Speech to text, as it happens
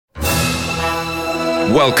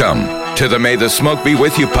Welcome to the May the Smoke Be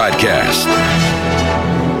With You podcast.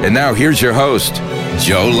 And now here's your host,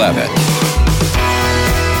 Joe Levitt.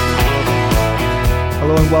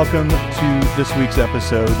 Hello and welcome to this week's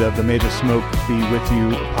episode of the May the Smoke Be With You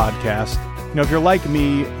podcast. You know, if you're like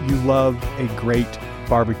me, you love a great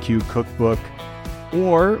barbecue cookbook,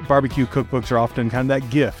 or barbecue cookbooks are often kind of that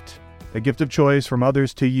gift of choice from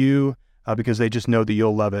others to you because they just know that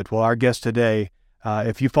you'll love it. Well, our guest today,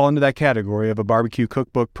 if you fall into that category of a barbecue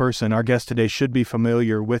cookbook person, our guest today should be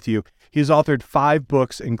familiar with you. He's authored 5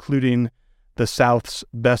 books, including The South's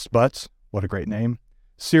Best Butts, what a great name,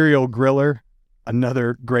 Serial Griller,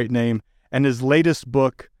 another great name, and his latest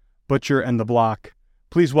book, Butcher and the Block.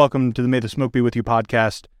 Please welcome to the May the Smoke Be With You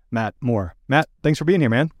podcast, Matt Moore. Matt, thanks for being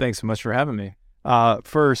here, man. Thanks so much for having me.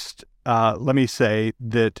 First, let me say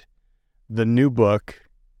that the new book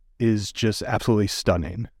is just absolutely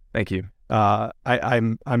stunning. Thank you.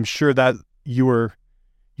 I'm sure that you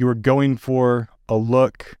were going for a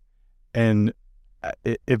look, and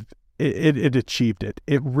it achieved it.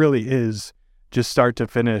 It really is just start to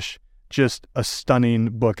finish, just a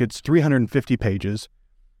stunning book. It's 350 pages,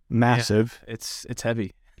 massive. Yeah, it's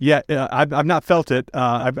heavy. Yeah, I've not felt it.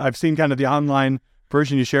 I've seen kind of the online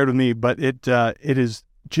version you shared with me, but it is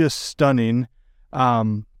just stunning.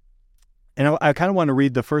 And I kind of want to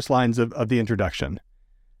read the first lines of the introduction.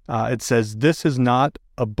 It says, "This is not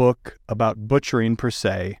a book about butchering per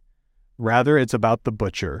se. Rather, it's about the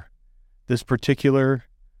butcher. This particular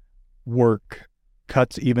work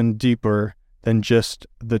cuts even deeper than just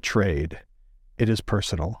the trade. It is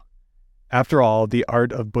personal. After all, the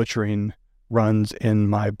art of butchering runs in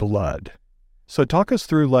my blood." So talk us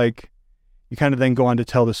through, you kind of then go on to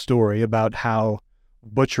tell the story about how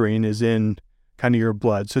butchering is in kind of your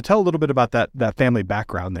blood. So tell a little bit about that family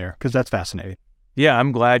background there, because that's fascinating. Yeah,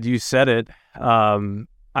 I'm glad you said it.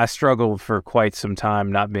 I struggled for quite some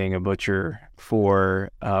time not being a butcher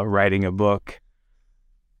for writing a book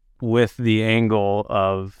with the angle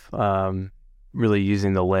of really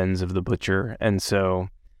using the lens of the butcher. And so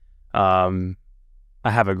I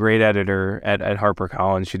have a great editor at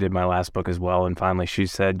HarperCollins. She did my last book as well. And finally she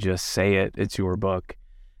said, just say it. It's your book.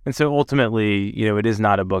 And so ultimately, it is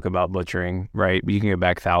not a book about butchering, right? You can go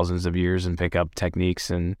back thousands of years and pick up techniques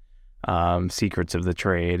and secrets of the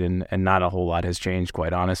trade, and not a whole lot has changed,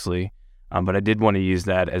 quite honestly. But I did want to use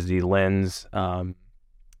that as the lens to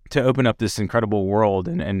open up this incredible world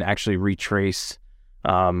and actually retrace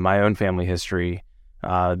my own family history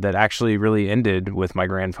that actually really ended with my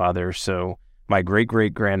grandfather. So my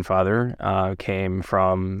great-great-grandfather came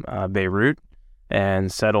from Beirut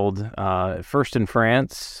and settled first in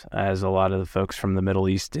France, as a lot of the folks from the Middle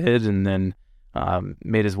East did, and then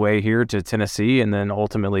made his way here to Tennessee, and then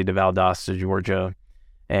ultimately to Valdosta, Georgia,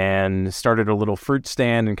 and started a little fruit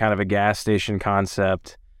stand and kind of a gas station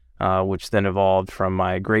concept, which then evolved from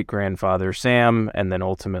my great-grandfather, Sam, and then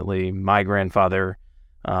ultimately my grandfather,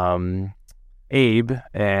 Abe.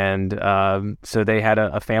 And so they had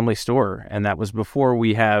a family store, and that was before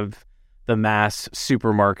we have the mass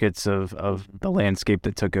supermarkets of the landscape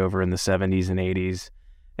that took over in the 70s and 80s,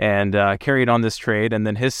 and carried on this trade. And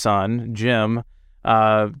then his son, Jim,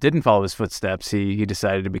 didn't follow his footsteps. He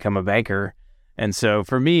decided to become a banker. And so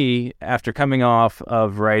for me, after coming off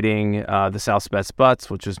of writing The South's Best Butts,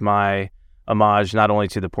 which is my homage not only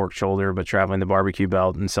to the pork shoulder, but traveling the barbecue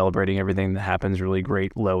belt and celebrating everything that happens really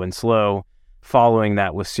great, low and slow, following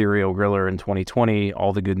that with Serial Griller in 2020,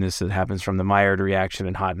 all the goodness that happens from the Maillard reaction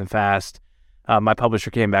and Hot and Fast, my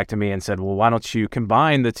publisher came back to me and said, well, why don't you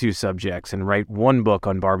combine the two subjects and write one book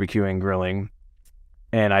on barbecue and grilling?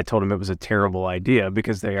 And I told him it was a terrible idea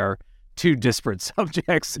because they are two disparate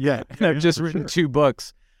subjects. Yeah. And I've just written 2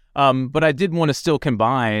 books. But I did want to still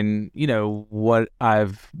combine, what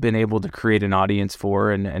I've been able to create an audience for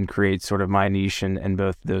and create sort of my niche in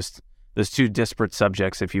both those 2 disparate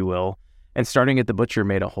subjects, if you will. And starting at the butcher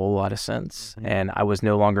made a whole lot of sense. Mm-hmm. And I was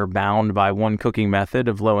no longer bound by one cooking method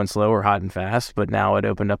of low and slow or hot and fast, but now it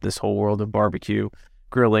opened up this whole world of barbecue,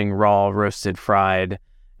 grilling, raw, roasted, fried,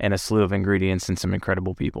 and a slew of ingredients and some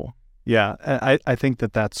incredible people. Yeah, I think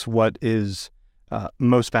that's what is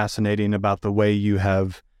most fascinating about the way you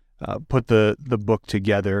have put the book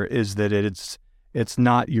together, is that it's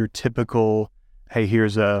not your typical, hey,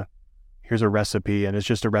 here's a recipe and it's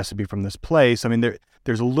just a recipe from this place. I mean,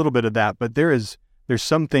 there's a little bit of that, but there's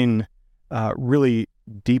something really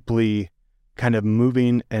deeply kind of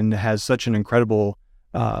moving and has such an incredible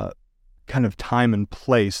kind of time and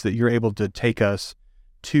place that you're able to take us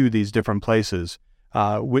to these different places,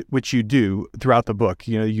 which you do throughout the book.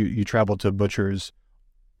 You travel to butchers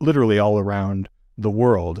literally all around the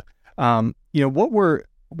world. What were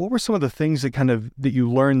what were some of the things that you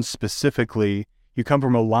learned specifically? You come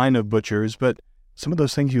from a line of butchers, but some of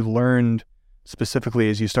those things you learned specifically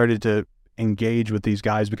as you started to engage with these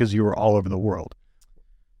guys because you were all over the world.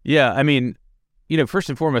 Yeah, I mean, first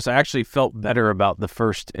and foremost, I actually felt better about the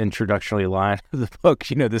first introductory line of the book.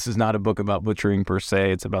 This is not a book about butchering per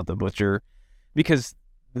se. It's about the butcher, because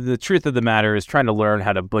the truth of the matter is trying to learn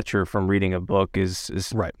how to butcher from reading a book is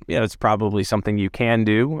right. It's probably something you can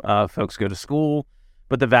do. Folks go to school,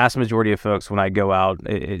 but the vast majority of folks, when I go out,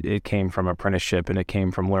 it came from apprenticeship, and it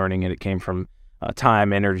came from learning, and it came from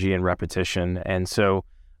time, energy, and repetition. And so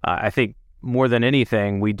I think more than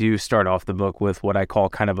anything, we do start off the book with what I call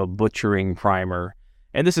kind of a butchering primer.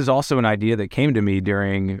 And this is also an idea that came to me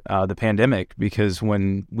during the pandemic, because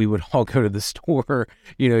when we would all go to the store,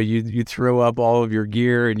 you throw up all of your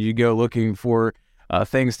gear and you go looking for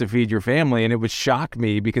things to feed your family. And it would shock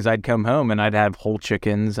me because I'd come home and I'd have whole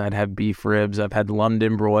chickens, I'd have beef ribs, I've had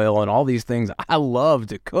London broil and all these things I love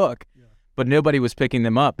to cook. Yeah. But nobody was picking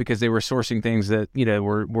them up because they were sourcing things that,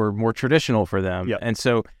 were more traditional for them. Yep. And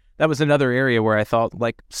so that was another area where I thought,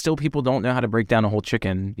 still people don't know how to break down a whole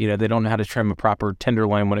chicken. They don't know how to trim a proper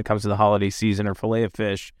tenderloin when it comes to the holiday season, or fillet of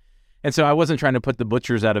fish. And so I wasn't trying to put the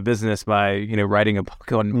butchers out of business by, writing a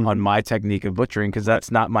book on my technique of butchering, because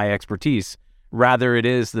that's not my expertise. Rather, it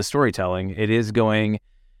is the storytelling. It is going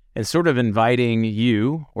and sort of inviting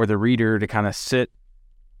you or the reader to kind of sit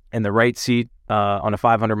in the right seat on a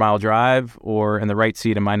 500-mile drive, or in the right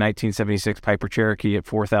seat in my 1976 Piper Cherokee at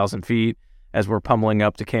 4,000 feet, as we're pummeling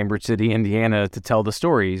up to Cambridge City, Indiana, to tell the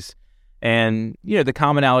stories. And, the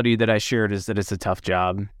commonality that I shared is that it's a tough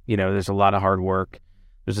job. There's a lot of hard work.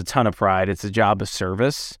 There's a ton of pride. It's a job of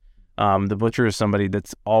service. The butcher is somebody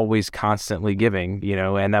that's always constantly giving,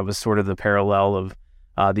 and that was sort of the parallel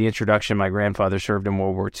of the introduction. My grandfather served in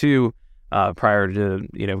World War II prior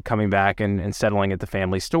to, coming back and settling at the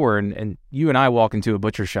family store. And you and I walk into a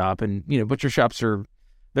butcher shop, and, butcher shops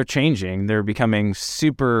they're changing. They're becoming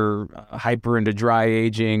super hyper into dry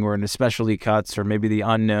aging or into specialty cuts or maybe the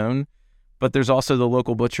unknown. But there's also the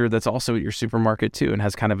local butcher that's also at your supermarket too and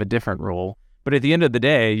has kind of a different role. But at the end of the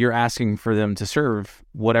day, you're asking for them to serve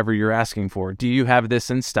whatever you're asking for. Do you have this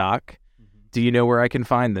in stock? Do you know where I can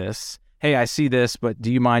find this? Hey, I see this, but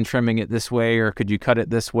do you mind trimming it this way, or could you cut it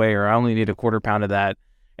this way, or I only need a quarter pound of that?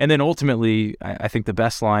 And then ultimately, I think the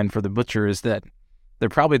best line for the butcher is that they're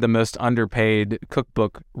probably the most underpaid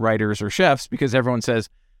cookbook writers or chefs, because everyone says,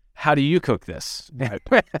 how do you cook this?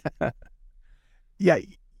 Right. Yeah.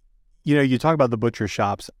 You talk about the butcher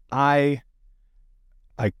shops. I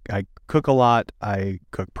cook a lot. I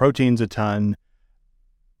cook proteins a ton.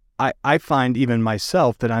 I find even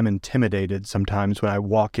myself that I'm intimidated sometimes when I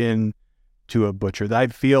walk in to a butcher. That I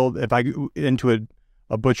feel if I go into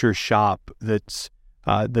a butcher shop that's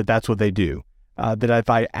what they do. That if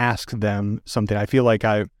I ask them something, I feel like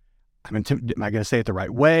am I going to say it the right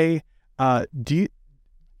way?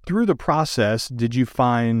 Through the process, did you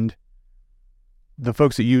find the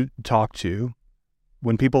folks that you talk to,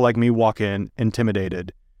 when people like me walk in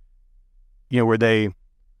intimidated, were they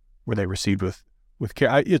received with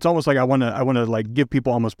care? It's almost like I want to like give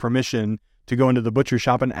people almost permission to go into the butcher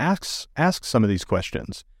shop and ask some of these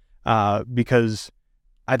questions, because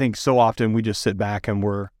I think so often we just sit back and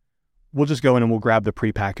we'll just go in and we'll grab the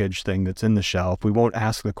prepackaged thing that's in the shelf. We won't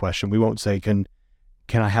ask the question. We won't say, can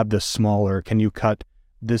I have this smaller? Can you cut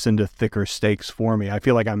this into thicker steaks for me? I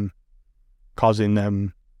feel like I'm causing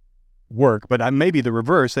them work, but I may be the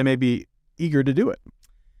reverse. They may be eager to do it.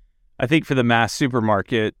 I think for the mass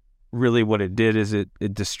supermarket, really what it did is it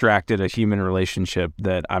distracted a human relationship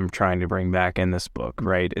that I'm trying to bring back in this book,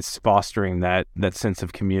 right? It's fostering that sense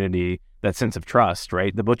of community, that sense of trust,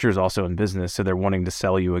 right? The butcher is also in business, so they're wanting to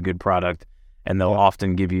sell you a good product, and they'll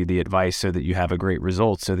often give you the advice so that you have a great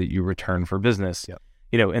result, so that you return for business. Yep.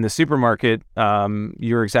 In the supermarket,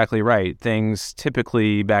 you're exactly right. Things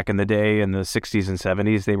typically back in the day, in the 60s and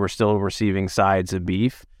 70s, they were still receiving sides of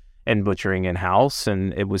beef and butchering in-house,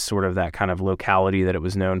 and it was sort of that kind of locality that it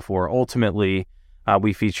was known for. Ultimately,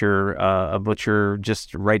 we feature a butcher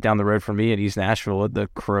just right down the road from me in East Nashville at the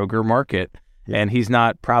Kroger Market. Yeah. And he's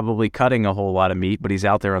not probably cutting a whole lot of meat, but he's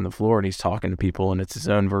out there on the floor and he's talking to people, and it's his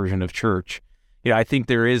own version of church. I think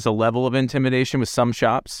there is a level of intimidation with some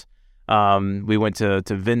shops. We went to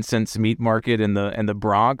Vincent's Meat Market in the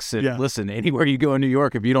Bronx. And listen, anywhere you go in New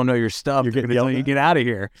York, if you don't know your stuff, you're going to tell you get out of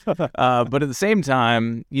here. But at the same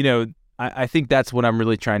time, I think that's what I'm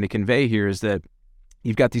really trying to convey here, is that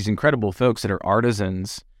you've got these incredible folks that are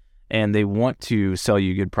artisans, and they want to sell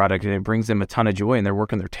you a good product, and it brings them a ton of joy, and they're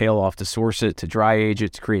working their tail off to source it, to dry age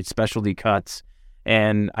it, to create specialty cuts.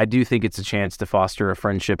 And I do think it's a chance to foster a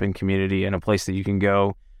friendship and community and a place that you can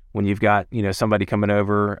go when you've got, somebody coming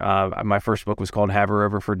over. My first book was called Have Her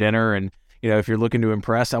Over for Dinner. And, if you're looking to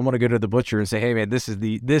impress, I want to go to the butcher and say, hey, man, this is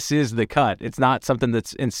the cut. It's not something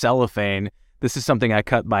that's in cellophane. This is something I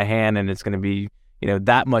cut by hand, and it's going to be,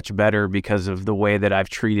 that much better because of the way that I've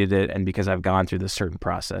treated it and because I've gone through this certain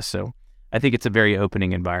process. So I think it's a very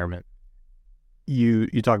opening environment. You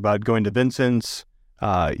talk about going to Vincent's.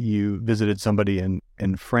 You visited somebody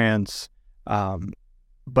in France,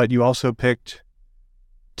 but you also picked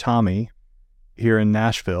Tommy here in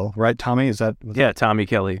Nashville, right? Tommy, Tommy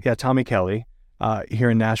Kelly. Yeah, Tommy Kelly here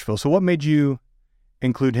in Nashville. So what made you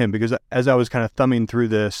include him? Because as I was kind of thumbing through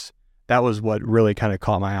this, that was what really kind of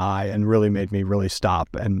caught my eye and really made me really stop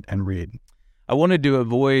and read. I wanted to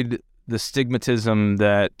avoid the stigmatism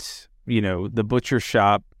that, the butcher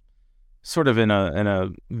shop, sort of in a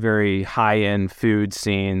very high-end food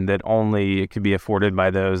scene, that only it could be afforded by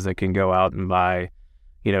those that can go out and buy,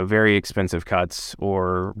 very expensive cuts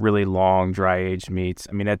or really long dry-aged meats.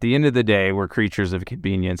 I mean, at the end of the day, we're creatures of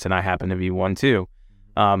convenience, and I happen to be one too.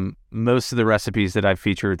 Most of the recipes that I've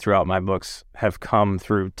featured throughout my books have come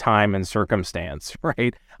through time and circumstance,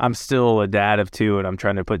 right? I'm still a dad of 2, and I'm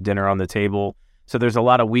trying to put dinner on the table. So there's a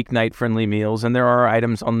lot of weeknight friendly meals, and there are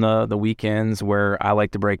items on the weekends where I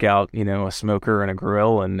like to break out, a smoker and a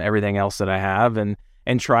grill and everything else that I have and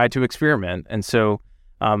try to experiment. And so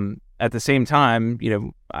at the same time,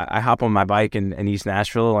 I hop on my bike in East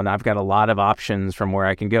Nashville, and I've got a lot of options from where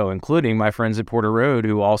I can go, including my friends at Porter Road,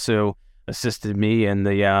 who also assisted me in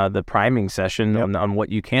the priming session on what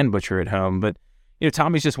you can butcher at home. But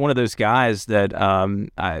Tommy's just one of those guys that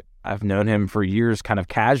I've known him for years, kind of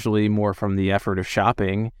casually, more from the effort of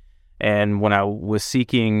shopping. And when I was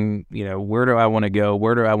seeking, where do I want to go?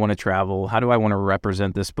 Where do I want to travel? How do I want to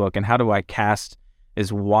represent this book? And how do I cast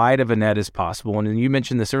as wide of a net as possible? And you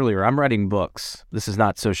mentioned this earlier. I'm writing books. This is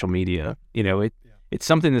not social media. It's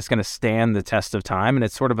something that's going to stand the test of time, and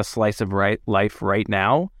it's sort of a slice of life right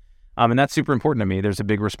now. And that's super important to me. There's a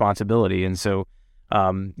big responsibility. And so,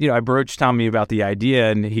 I broached Tommy about the idea,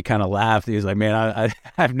 and he kind of laughed. He was like, man, I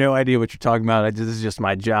have no idea what you're talking about. This is just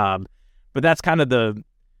my job. But that's kind of the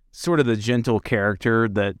gentle character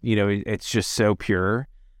that, it's just so pure.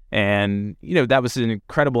 And, that was an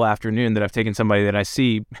incredible afternoon that I've taken somebody that I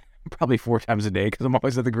see probably 4 times a day because I'm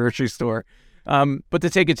always at the grocery store. But to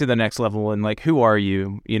take it to the next level and who are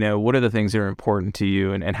you? What are the things that are important to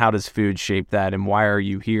you, and how does food shape that, and why are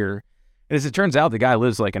you here? And as it turns out, the guy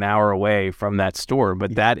lives an hour away from that store,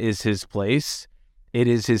 but that is his place. It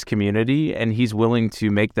is his community, and he's willing to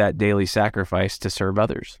make that daily sacrifice to serve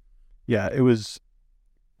others. Yeah, it was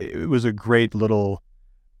a great little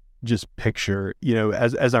just picture.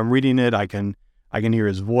 As I'm reading it, I can hear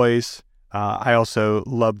his voice. I also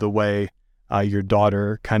love the way your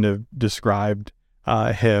daughter kind of described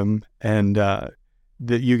him, and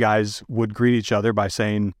that you guys would greet each other by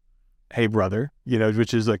saying, "Hey, brother,"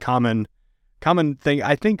 which is a common thing,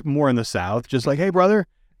 I think, more in the South, just hey, brother.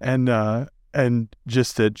 And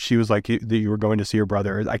just that she was that you were going to see your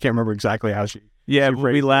brother. I can't remember exactly how she. Yeah,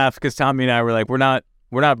 we laughed because Tommy and I were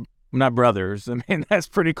we're not brothers. I mean, that's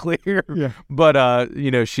pretty clear. Yeah. But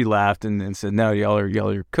she laughed and said, no, y'all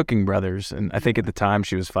are cooking brothers. And I think at the time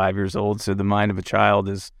she was 5 years old, so the mind of a child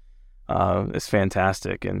is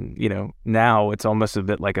fantastic. And now it's almost a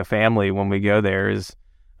bit like a family when we go there.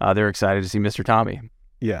 They're excited to see Mr. Tommy.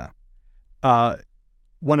 Yeah.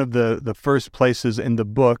 One of the first places in the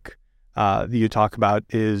book that you talk about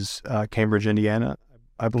is Cambridge, Indiana,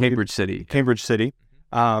 I believe. Cambridge City.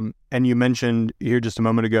 And you mentioned here just a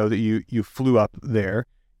moment ago that you flew up there.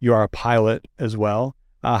 You are a pilot as well.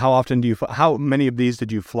 How many of these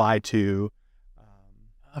did you fly to?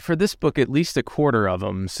 For this book, at least a quarter of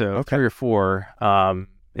them. So 3 or 4.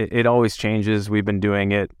 It always changes. We've been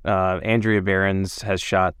doing it. Andrea Behrens has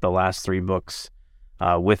shot the last 3 books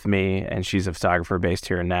with me, and she's a photographer based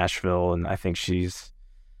here in Nashville. And I think she's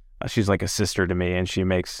like a sister to me, and she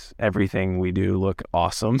makes everything we do look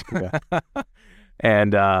awesome. Yeah.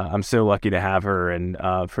 And I'm so lucky to have her. And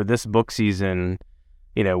for this book season,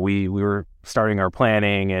 we were starting our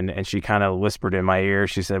planning, and she kind of whispered in my ear.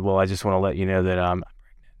 She said, well, I just want to let you know that I'm pregnant.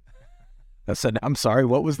 I said, I'm sorry,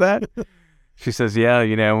 what was that? She says, yeah,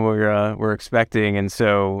 we're expecting. And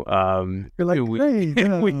so you're like,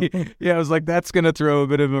 I was like, that's going to throw a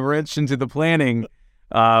bit of a wrench into the planning.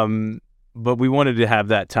 But we wanted to have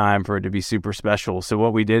that time for it to be super special. So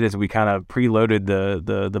what we did is we kind of preloaded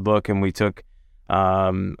the book, and we took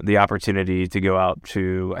the opportunity to go out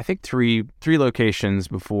to, I think, three locations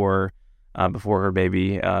before her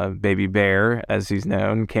baby Bear, as he's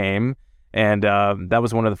known, came. And that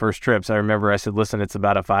was one of the first trips. I remember I said, listen, it's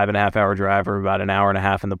about a 5.5 hour drive or about an hour and a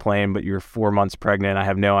half in the plane, but you're 4 months pregnant. I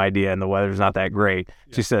have no idea, and the weather's not that great.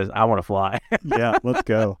 Yeah. She says, I want to fly. Yeah, let's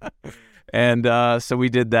go. And so we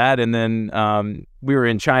did that. And then we were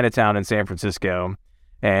in Chinatown in San Francisco,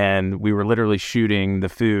 and we were literally shooting the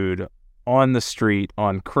food on the street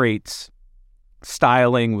on crates,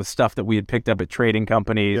 styling with stuff that we had picked up at trading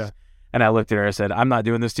companies. Yeah. And I looked at her, I said, I'm not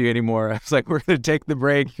doing this to you anymore. I was like, we're going to take the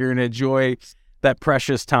break. You're going to enjoy that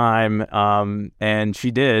precious time. And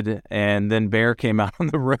she did. And then Bear came out on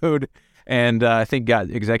the road and I think got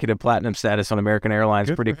executive platinum status on American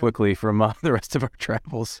Airlines pretty quickly from the rest of our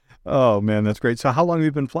travels. Oh, man, that's great. So how long have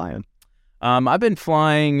you been flying? I've been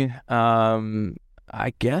flying,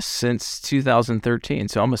 I guess, since 2013,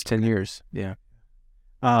 so almost 10 years. Yeah.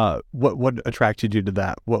 What attracted you to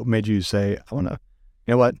that? What made you say, you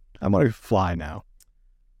know what? I want to fly now?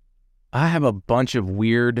 I have a bunch of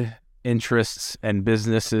weird interests and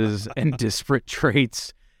businesses and disparate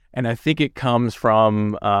traits. And I think it comes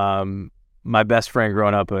from my best friend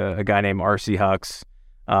growing up, a guy named R.C. Hux.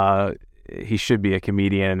 He should be a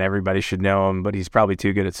comedian and everybody should know him, but he's probably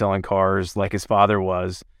too good at selling cars like his father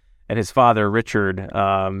was. And his father, Richard,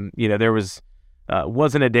 there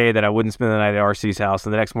wasn't a day that I wouldn't spend the night at R.C.'s house.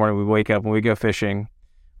 And the next morning we wake up and we go fishing.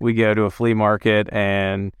 We go to a flea market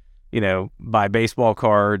and buy baseball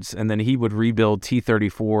cards, and then he would rebuild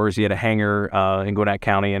T-34s. He had a hangar in Gwinnett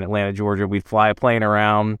County in Atlanta, Georgia. We'd fly a plane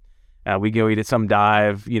around. We'd go eat at some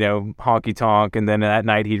dive, honky tonk, and then at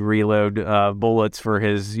night he'd reload bullets for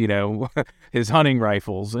his, his hunting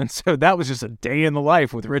rifles. And so that was just a day in the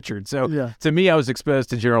life with Richard. So To me, I was exposed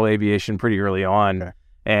to general aviation pretty early on. Okay.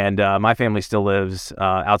 And my family still lives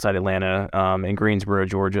outside Atlanta in Greensboro,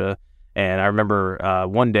 Georgia. And I remember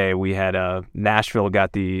one day we had Nashville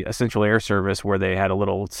got the Essential Air Service where they had a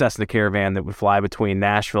little Cessna Caravan that would fly between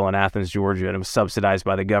Nashville and Athens, Georgia, and it was subsidized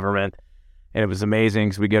by the government. And it was amazing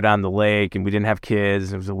because we go down the lake and we didn't have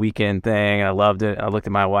kids. It was a weekend thing and I loved it. I looked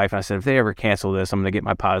at my wife and I said, if they ever cancel this, I'm going to get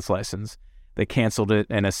my pilot's license. They canceled it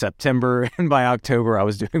in September, and by October I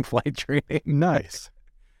was doing flight training. Nice.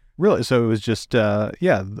 Really? So it was just, the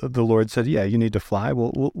Lord said, you need to fly.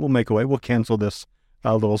 We'll make a way. We'll cancel this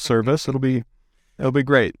little service. It'll be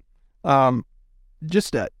great. I'd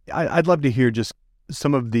love to hear just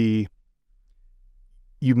some of you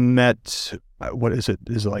met, what is it?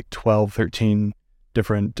 Is it like 12, 13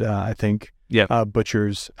 different, I think,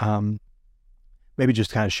 butchers? Maybe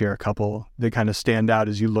just kind of share a couple that kind of stand out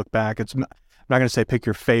as you look back. I'm not going to say pick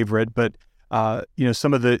your favorite, but,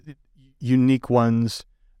 some of the unique ones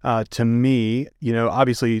to me,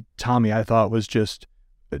 obviously Tommy, I thought was just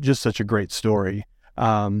such a great story.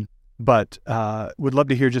 But would love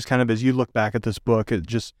to hear just kind of as you look back at this book,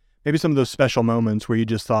 just maybe some of those special moments where you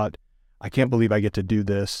just thought, I can't believe I get to do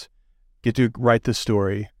this, get to write this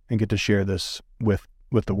story and get to share this with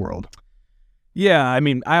the world. Yeah, I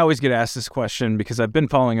mean, I always get asked this question because I've been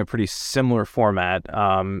following a pretty similar format.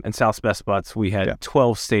 In South Best Butts, we had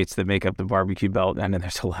 12 states that make up the barbecue belt. And then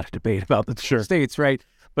there's a lot of debate about the states, right?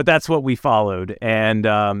 But that's what we followed. And,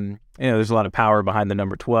 there's a lot of power behind the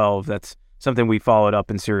number 12. That's something we followed up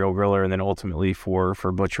in Serial Griller and then ultimately for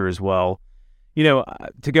Butcher as well.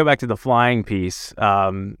 To go back to the flying piece,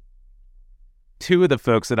 two of the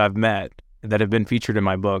folks that I've met that have been featured in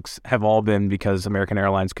my books have all been because American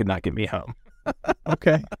Airlines could not get me home.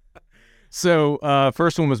 Okay. So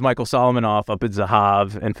first one was Michael Solomonoff up at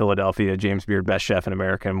Zahav in Philadelphia, James Beard, best chef in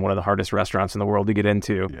America, and one of the hardest restaurants in the world to get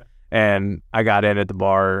into. Yeah. And I got in at the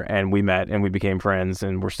bar and we met and we became friends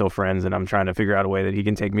and we're still friends, and I'm trying to figure out a way that he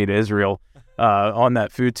can take me to Israel on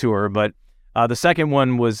that food tour. But the second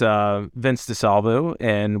one was Vince DeSalvo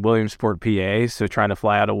in Williamsport, PA. So trying to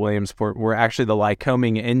fly out of Williamsport, where actually the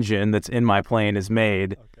Lycoming engine that's in my plane is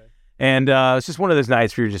made. Okay. And it's just one of those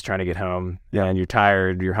nights where you're just trying to get home and you're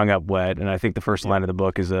tired, you're hung up wet. And I think the first line of the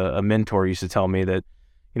book is a mentor used to tell me that,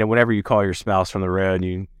 whenever you call your spouse from the road and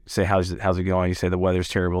you say, how's it going? You say the weather's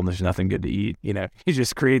terrible and there's nothing good to eat. You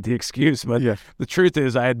just create the excuse. But the truth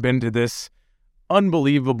is I had been to this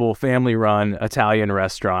unbelievable family-run Italian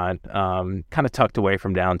restaurant, kind of tucked away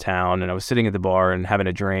from downtown. And I was sitting at the bar and having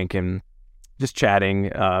a drink and just chatting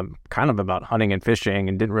kind of about hunting and fishing,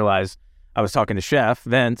 and didn't realize I was talking to Chef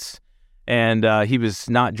Vince. And he was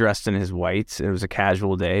not dressed in his whites. It was a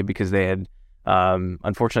casual day because they had,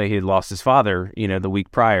 unfortunately, he had lost his father, the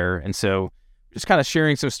week prior. And so just kind of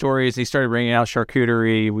sharing some stories. He started bringing out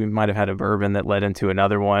charcuterie. We might have had a bourbon that led into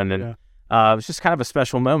another one. And it was just kind of a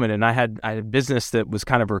special moment. And I had business that was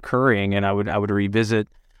kind of recurring, and I would revisit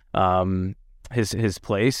his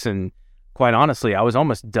place. And quite honestly, I was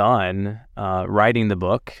almost done writing the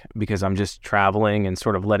book because I'm just traveling and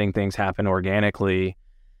sort of letting things happen organically.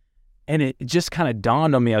 And it just kind of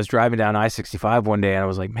dawned on me. I was driving down I-65 one day and I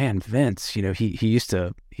was like, man, Vince, you know, he used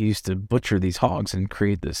to butcher these hogs and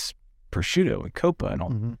create this prosciutto and coppa and all.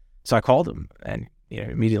 Mm-hmm. So I called him and, you know,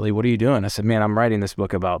 immediately, what are you doing? I said, man, I'm writing this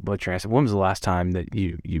book about butchering. I said, when was the last time that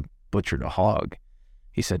you butchered a hog?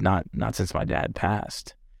 He said, not since my dad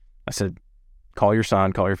passed. I said, call your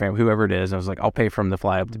son, call your family, whoever it is. I was like, I'll pay for him to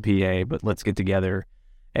fly up to PA, but let's get together.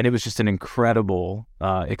 And it was just an incredible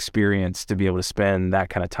experience to be able to spend that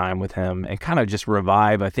kind of time with him and kind of just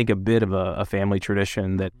revive, I think, a bit of a family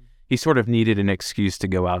tradition that he sort of needed an excuse to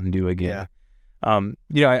go out and do again. Yeah.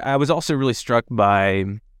 You know, I was also really struck by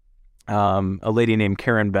a lady named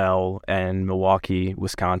Karen Bell in Milwaukee,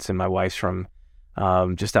 Wisconsin. My wife's from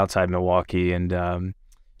just outside Milwaukee, and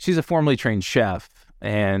she's a formerly trained chef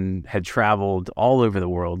and had traveled all over the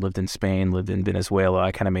world, lived in Spain, lived in Venezuela.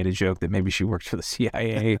 I kind of made a joke that maybe she worked for the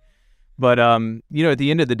CIA. But, you know, at the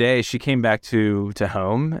end of the day, she came back to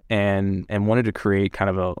home and wanted to create kind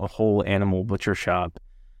of a whole animal butcher shop.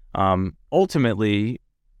 Ultimately,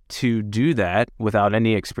 to do that without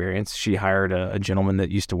any experience, she hired a gentleman that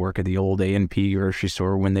used to work at the old A&P grocery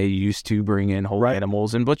store when they used to bring in whole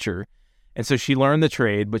animals and butcher. And so she learned the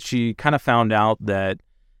trade, but she kind of found out that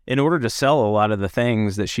in order to sell a lot of the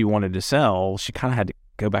things that she wanted to sell, she kind of had to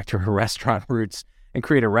go back to her restaurant roots and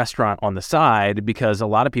create a restaurant on the side, because a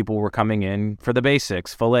lot of people were coming in for the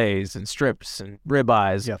basics, fillets and strips and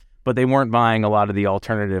ribeyes, but they weren't buying a lot of the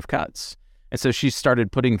alternative cuts. And so she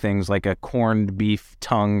started putting things like a corned beef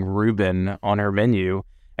tongue Reuben on her menu,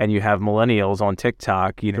 and you have millennials on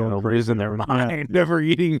TikTok, you know, losing their mind over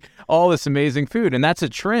eating all this amazing food. And that's a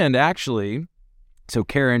trend, actually. So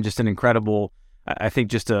Karen, just an incredible, I think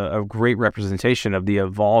just a great representation of the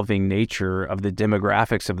evolving nature of the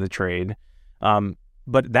demographics of the trade.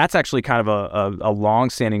 But that's actually kind of a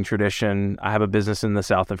long-standing tradition. I have a business in the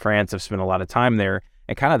south of France. I've spent a lot of time there.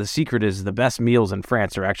 And kind of the secret is the best meals in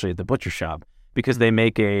France are actually at the butcher shop, because they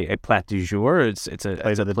make a plat du jour. It's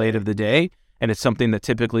a plate of the day. And it's something that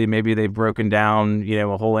typically maybe they've broken down, you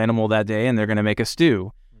know, a whole animal that day, and they're going to make a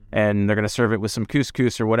stew. And they're going to serve it with some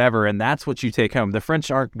couscous or whatever, and that's what you take home. The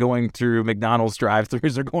French aren't going through McDonald's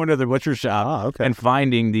drive-thrus; they're going to the butcher shop and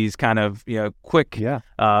finding these kind of, you know, quick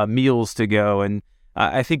meals to go. And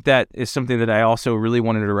I think that is something that I also really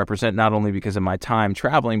wanted to represent, not only because of my time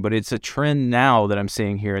traveling, but it's a trend now that I'm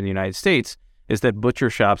seeing here in the United States, is that butcher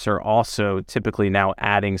shops are also typically now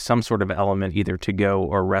adding some sort of element, either to go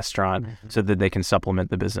or restaurant, so that they can supplement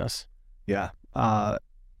the business. Yeah,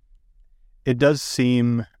 it does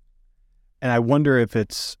seem. And I wonder if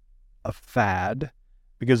it's a fad,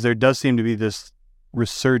 because there does seem to be this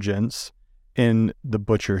resurgence in the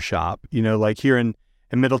butcher shop. You know, like here in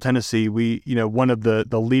Middle Tennessee, we, you know, one of the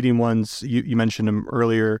leading ones, you mentioned them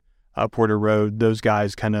earlier, Porter Road, those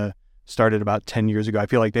guys kind of started about 10 years ago. I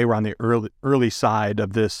feel like they were on the early side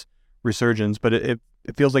of this resurgence, but it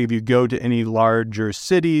feels like if you go to any larger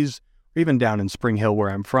cities, or even down in Spring Hill where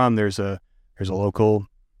I'm from, there's a local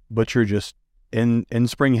butcher just in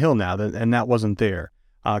Spring Hill now, and that wasn't there.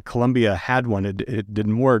 Columbia had one, it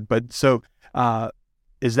didn't work. But so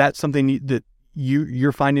is that something that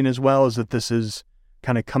you're finding as well, is that this is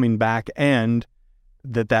kind of coming back, and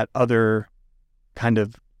that other kind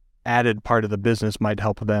of added part of the business might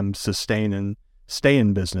help them sustain and stay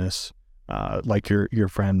in business, like your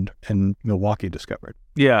friend in Milwaukee discovered?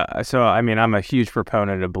 Yeah, so I mean, I'm a huge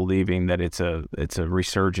proponent of believing that it's a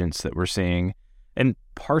resurgence that we're seeing. And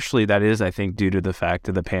partially that is, I think, due to the fact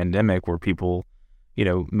of the pandemic, where people, you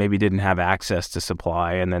know, maybe didn't have access to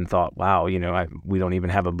supply and then thought, wow, you know, we don't even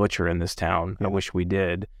have a butcher in this town. I wish we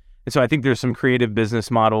did. And so I think there's some creative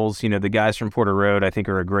business models. You know, the guys from Porter Road, I think,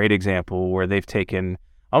 are a great example where they've taken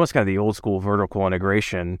almost kind of the old school vertical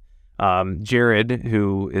integration. Jared,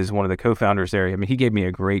 who is one of the co-founders there, I mean, he gave me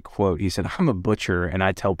a great quote. He said, I'm a butcher and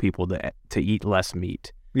I tell people to eat less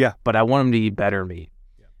meat. Yeah. But I want them to eat better meat.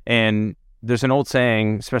 Yeah. And there's an old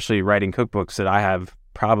saying, especially writing cookbooks, that I have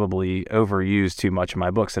probably overused too much in my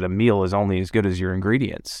books, that a meal is only as good as your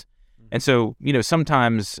ingredients. And so, you know,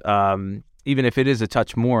 sometimes, even if it is a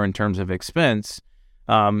touch more in terms of expense,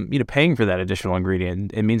 you know, paying for that additional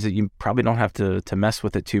ingredient, it means that you probably don't have to mess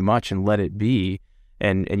with it too much and let it be.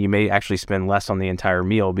 And you may actually spend less on the entire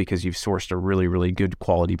meal because you've sourced a really, really good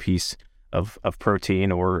quality piece of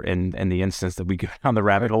protein, or in the instance that we go down the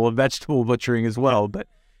rabbit hole of vegetable butchering as well. But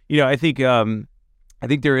you know, I think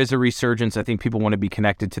there is a resurgence. I think people want to be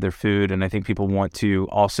connected to their food, and I think people want to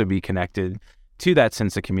also be connected to that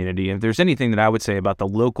sense of community. And if there's anything that I would say about the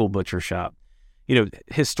local butcher shop,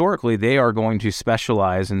 historically they are going to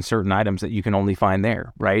specialize in certain items that you can only find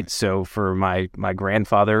there, right? So for my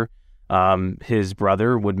grandfather, his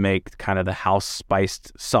brother would make kind of the house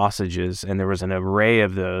spiced sausages, and there was an array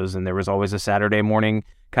of those, and there was always a Saturday morning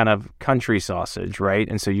kind of country sausage, right?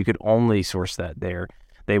 And so you could only source that there.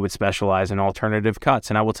 They would specialize in alternative cuts.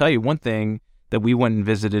 And I will tell you one thing that we went and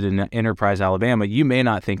visited in Enterprise, Alabama. You may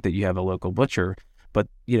not think that you have a local butcher, but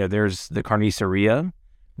there's the carniceria,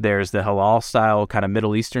 there's the halal style kind of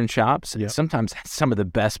Middle Eastern shops. Yep. Sometimes that's some of the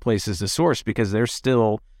best places to source because they're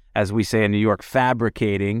still, as we say in New York,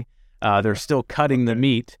 fabricating. They're still cutting the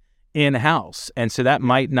meat in-house. And so that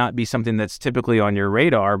might not be something that's typically on your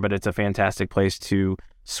radar, but it's a fantastic place to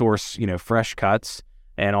source, fresh cuts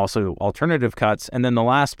and also alternative cuts. And then the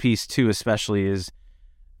last piece too, especially, is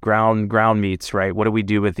ground meats, right? What do we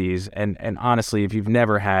do with these? And honestly, if you've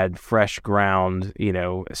never had fresh ground,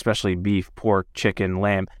 especially beef, pork, chicken,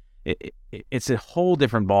 lamb, it's a whole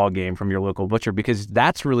different ball game from your local butcher, because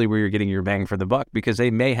that's really where you're getting your bang for the buck, because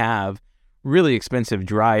they may have really expensive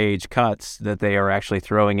dry age cuts that they are actually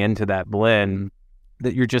throwing into that blend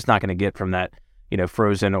that you're just not going to get from that,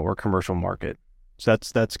 frozen or commercial market. So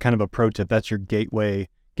that's kind of a pro tip. That's your gateway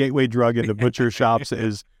drug into butcher shops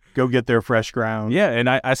is go get their fresh ground. Yeah, and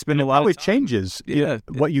I spend a lot of time. It changes. Yeah.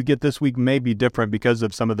 What you get this week may be different because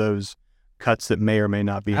of some of those cuts that may or may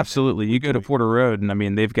not be. Absolutely. You go to Porter Road,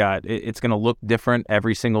 and they've got, it's going to look different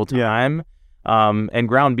every single time. Yeah. And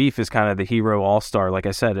ground beef is kind of the hero all-star. Like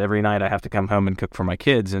I said, every night I have to come home and cook for my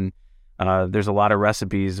kids, and there's a lot of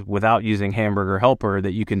recipes without using Hamburger Helper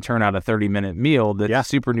that you can turn out a 30-minute meal that's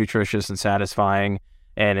super nutritious and satisfying,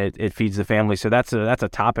 and it feeds the family. So that's a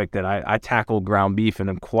topic that I tackle ground beef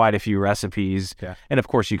in quite a few recipes. Yeah. And of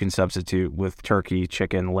course you can substitute with turkey,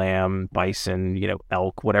 chicken, lamb, bison,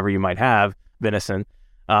 elk, whatever you might have, venison.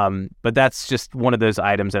 But that's just one of those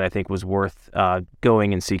items that I think was worth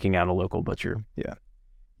going and seeking out a local butcher. Yeah.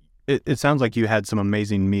 It sounds like you had some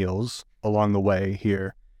amazing meals along the way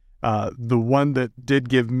here. The one that did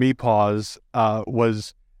give me pause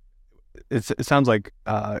was, it sounds like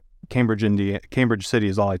Cambridge City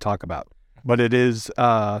is all I talk about, but it is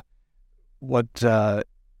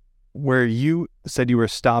where you said you were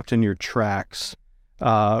stopped in your tracks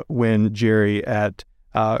when Jerry at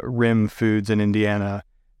Rim Foods in Indiana.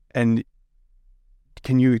 And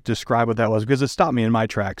can you describe what that was? Because it stopped me in my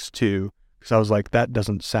tracks too, because I was like, that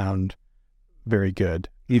doesn't sound very good.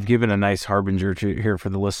 You've given a nice harbinger here for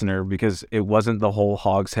the listener, because it wasn't the whole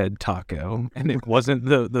hog's head taco, and it wasn't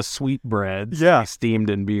the sweet breads steamed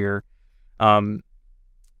in beer. I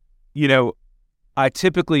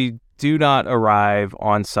typically do not arrive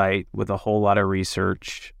on site with a whole lot of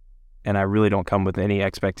research, and I really don't come with any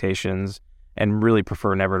expectations, and really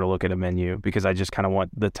prefer never to look at a menu, because I just kind of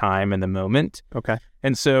want the time and the moment. Okay.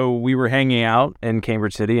 And so we were hanging out in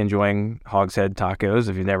Cambridge City enjoying hog's head tacos.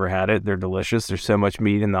 If you've never had it, they're delicious. There's so much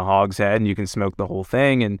meat in the hog's head, and you can smoke the whole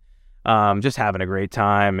thing, and just having a great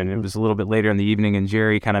time. And it was a little bit later in the evening, and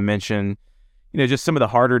Jerry kind of mentioned, just some of the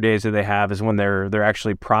harder days that they have is when they're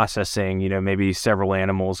actually processing, maybe several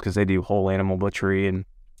animals, because they do whole animal butchery, and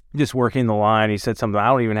just working the line. He said something, I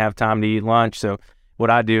don't even have time to eat lunch. So what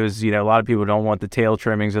I do is, a lot of people don't want the tail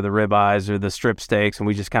trimmings or the ribeyes or the strip steaks, and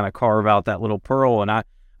we just kind of carve out that little pearl, and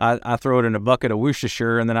I throw it in a bucket of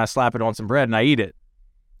Worcestershire, and then I slap it on some bread and I eat it.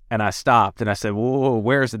 And I stopped and I said, whoa,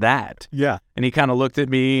 where's that? Yeah. And he kind of looked at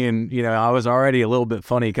me, and, I was already a little bit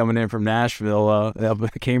funny coming in from Nashville,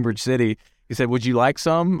 Cambridge City. He said, would you like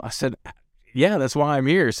some? I said, yeah, that's why I'm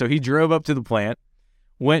here. So he drove up to the plant,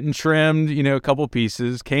 went and trimmed, a couple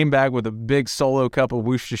pieces, came back with a big solo cup of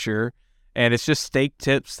Worcestershire. And it's just steak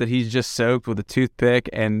tips that he's just soaked with a toothpick,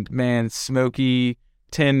 and man, smoky,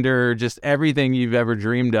 tender, just everything you've ever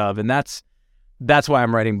dreamed of. And that's why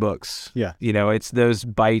I'm writing books. Yeah. It's those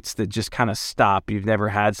bites that just kind of stop. You've never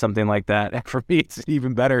had something like that. And for me, it's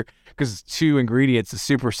even better because it's 2 ingredients, a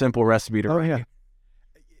super simple recipe to write. Yeah.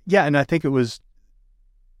 Yeah. And I think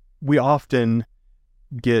we often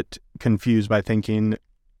get confused by thinking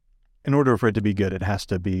in order for it to be good, it has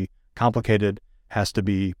to be complicated, has to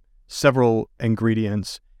be several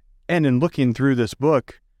ingredients. And in looking through this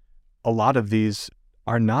book, a lot of these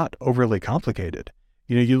are not overly complicated.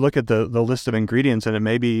 You look at the list of ingredients and it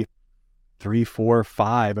may be 3, 4,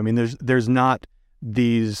 5. I mean, there's not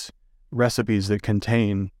these recipes that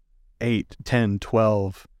contain 8, 10,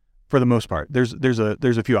 12 for the most part. There's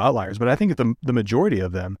a few outliers, but I think the majority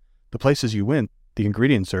of them, the places you went, the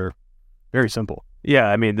ingredients are very simple. Yeah,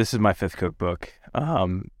 I mean, this is my 5th cookbook.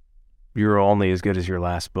 You're only as good as your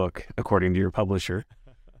last book, according to your publisher.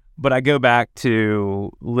 But I go back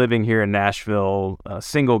to living here in Nashville, a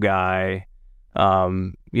single guy,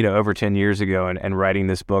 over 10 years ago and writing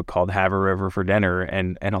this book called Have a River for Dinner.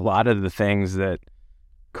 And a lot of the things that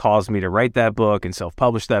caused me to write that book and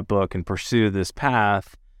self-publish that book and pursue this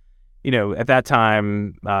path, at that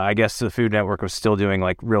time, I guess the Food Network was still doing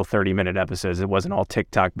like real 30-minute episodes. It wasn't all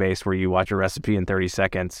TikTok based where you watch a recipe in 30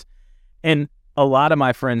 seconds. And a lot of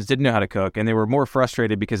my friends didn't know how to cook, and they were more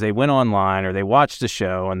frustrated because they went online or they watched a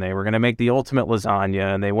show and they were going to make the ultimate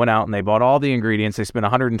lasagna, and they went out and they bought all the ingredients. They spent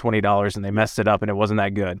 $120 and they messed it up and it wasn't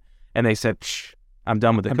that good. And they said, I'm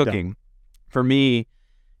done with the cooking. Done. For me,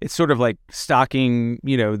 it's sort of like stocking,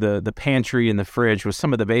 the pantry and the fridge with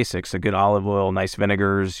some of the basics: a good olive oil, nice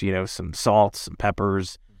vinegars, some salts, some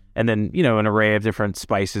peppers, and then, an array of different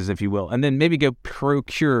spices, if you will. And then maybe go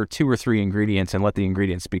procure 2 or 3 ingredients and let the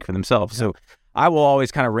ingredients speak for themselves. So I will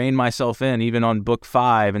always kind of rein myself in, even on book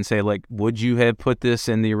 5, and say, like, would you have put this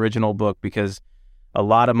in the original book? Because a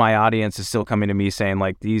lot of my audience is still coming to me saying,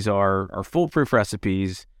 like, these are foolproof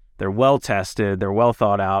recipes. They're well tested. They're well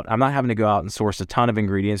thought out. I'm not having to go out and source a ton of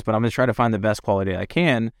ingredients, but I'm going to try to find the best quality I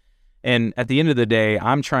can. And at the end of the day,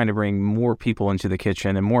 I'm trying to bring more people into the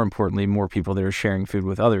kitchen, and more importantly, more people that are sharing food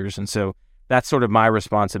with others. And so that's sort of my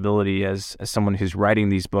responsibility as someone who's writing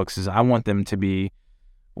these books, is I want them to be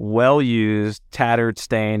well used, tattered,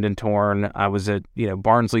 stained, and torn. I was at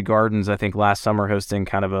Barnsley Gardens, I think, last summer, hosting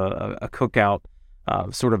kind of a cookout,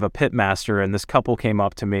 sort of a pit master, and this couple came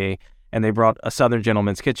up to me and they brought A Southern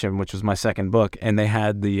Gentleman's Kitchen, which was my second book, and they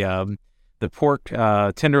had the pork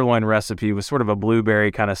tenderloin recipe with sort of a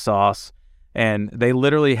blueberry kind of sauce, and they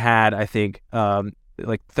literally had, I think,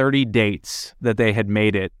 like 30 dates that they had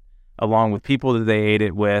made it, along with people that they ate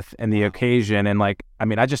it with and the occasion. And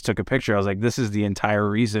I just took a picture. I was like, this is the entire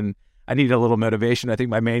reason I needed a little motivation. I think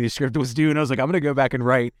my manuscript was due, and I was like, I'm going to go back and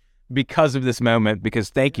write because of this moment, because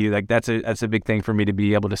thank you. Like that's a big thing for me to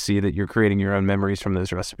be able to see that you're creating your own memories from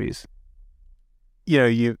those recipes.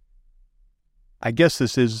 I guess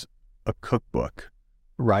this is a cookbook,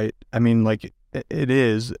 right? I mean, like it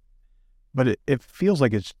is, but it feels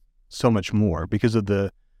like it's so much more because of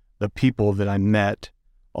the people that I met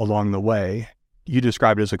along the way. You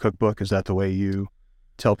describe it as a cookbook. Is that the way you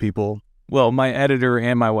tell people? Well, my editor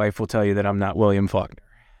and my wife will tell you that I'm not William Faulkner.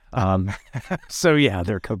 So yeah,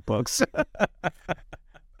 they're cookbooks.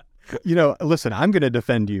 Listen, I'm going to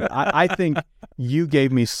defend you. I think you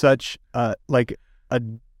gave me such a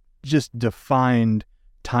just defined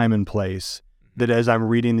time and place that as I'm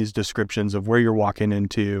reading these descriptions of where you're walking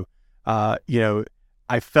into, I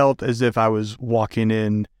felt as if I was walking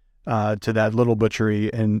in to that little butchery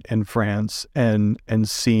in France and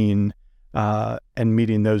seeing and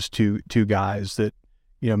meeting those two guys that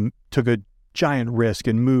took a giant risk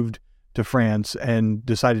and moved to France and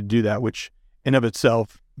decided to do that, which in of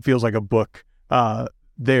itself feels like a book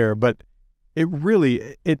there. But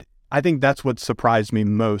I think that's what surprised me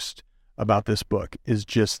most about this book, is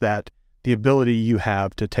just that the ability you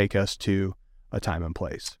have to take us to a time and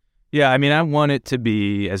place. Yeah, I mean, I want it to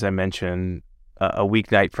be, as I mentioned, a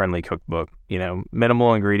weeknight friendly cookbook.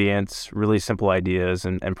 Minimal ingredients, really simple ideas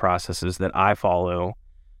and processes that I follow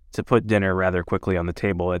to put dinner rather quickly on the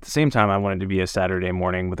table. At the same time, I want it to be a Saturday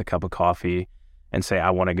morning with a cup of coffee and say, I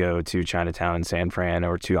want to go to Chinatown in San Fran,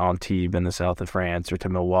 or to Antibes in the south of France, or to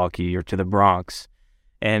Milwaukee, or to the Bronx.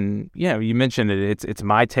 And, you mentioned it. It's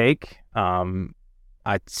my take.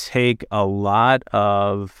 I take a lot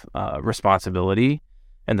of responsibility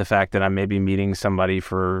in the fact that I'm maybe meeting somebody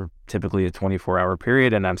for typically a 24-hour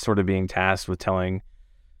period, and I'm sort of being tasked with telling,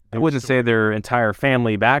 I wouldn't say their entire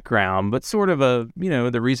family background, but sort of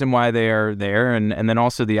the reason why they are there, and then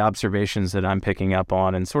also the observations that I'm picking up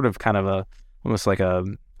on, and sort of kind of almost like a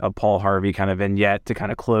Paul Harvey kind of vignette to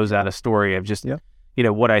kind of close out a story of just,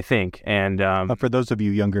 what I think. And for those of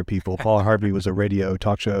you younger people, Paul Harvey was a radio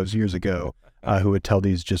talk shows years ago who would tell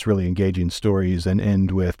these just really engaging stories and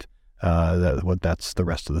end with that's the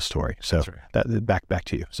rest of the story. So that back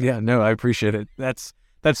to you. So. Yeah, no, I appreciate it. That's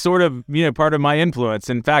sort of, part of my influence.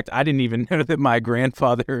 In fact, I didn't even know that my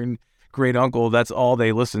grandfather and great uncle, that's all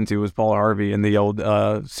they listened to was Paul Harvey in the old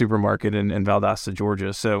supermarket in Valdosta,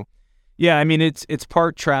 Georgia. So yeah, I mean, it's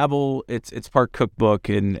part travel, it's part cookbook,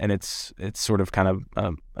 and it's sort of kind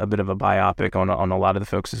of a bit of a biopic on a lot of the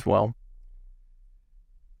folks as well.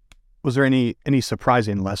 Was there any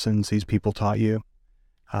surprising lessons these people taught you?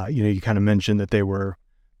 You kind of mentioned that they were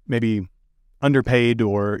maybe underpaid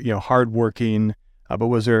or hardworking, but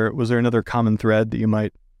was there another common thread that you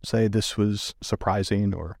might say this was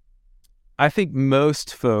surprising? Or I think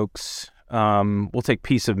most folks will take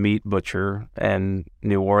Piece of Meat Butcher in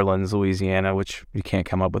New Orleans, Louisiana, which you can't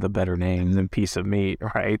come up with a better name than Piece of Meat,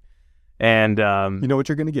 right? And you know what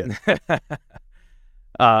you're going to get.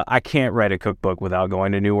 I can't write a cookbook without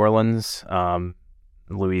going to New Orleans.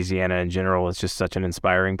 Louisiana in general is just such an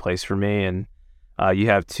inspiring place for me. And you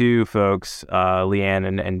have two folks,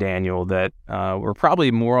 Leanne and Daniel, that were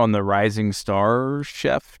probably more on the rising star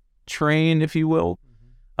chef train, if you will,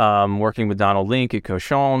 working with Donald Link at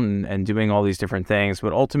Cochon and doing all these different things.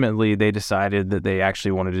 But ultimately, they decided that they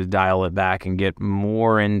actually wanted to dial it back and get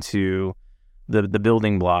more into the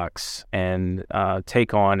building blocks and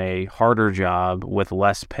take on a harder job with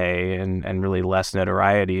less pay and really less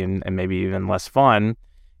notoriety and maybe even less fun,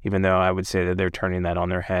 even though I would say that they're turning that on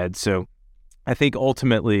their head. So I think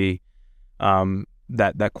ultimately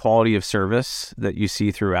that quality of service that you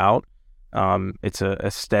see throughout, it's a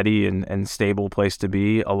steady and stable place to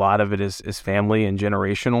be. A lot of it is family and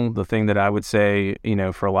generational. The thing that I would say,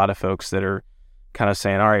 for a lot of folks that are kind of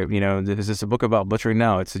saying, all right, is this a book about butchering?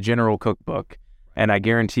 No, it's a general cookbook. And I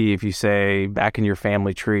guarantee if you say back in your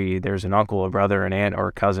family tree, there's an uncle, a brother, an aunt, or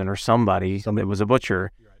a cousin, or somebody that was a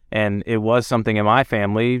butcher. Right. And it was something in my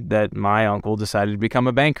family that my uncle decided to become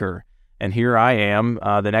a banker. And here I am,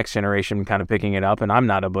 the next generation kind of picking it up. And I'm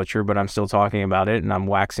not a butcher, but I'm still talking about it. And I'm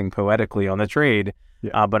waxing poetically on the trade.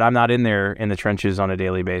 Yeah. But I'm not in there in the trenches on a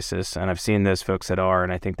daily basis. And I've seen those folks that are,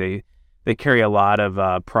 and I think they carry a lot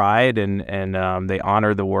of pride and they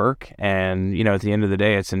honor the work. And, at the end of the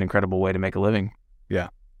day, it's an incredible way to make a living. Yeah,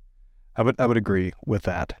 I would agree with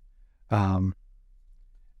that.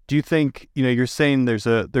 Do you think, you're saying there's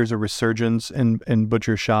a resurgence in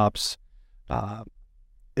butcher shops?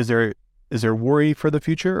 Is there worry for the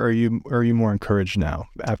future, or are you more encouraged now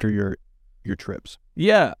after your trips?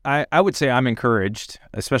 Yeah, I would say I'm encouraged,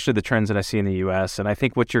 especially the trends that I see in the U.S. And I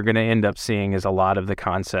think what you're going to end up seeing is a lot of the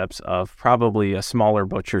concepts of probably a smaller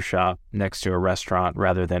butcher shop next to a restaurant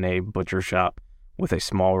rather than a butcher shop with a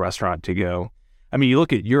small restaurant to go. I mean, you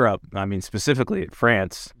look at Europe, specifically at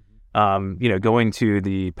France, going to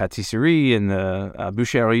the pâtisserie and the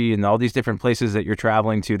boucherie and all these different places that you're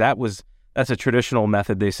traveling to, that's a traditional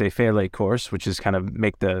method. They say faire les courses, which is kind of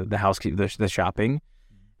make the housekeep, the shopping.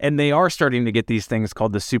 And they are starting to get these things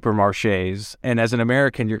called the supermarchés. And as an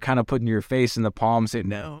American, you're kind of putting your face in the palm saying,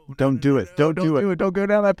 no, don't do it. Don't do it. Don't go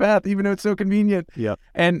down that path, even though it's so convenient. Yeah.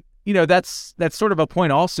 And, that's sort of a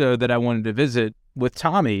point also that I wanted to visit with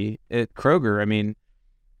Tommy at Kroger. I mean,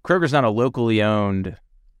 Kroger's not a locally owned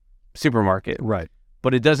supermarket. Right.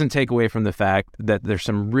 But it doesn't take away from the fact that there's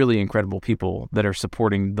some really incredible people that are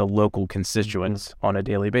supporting the local constituents on a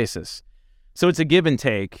daily basis. So it's a give and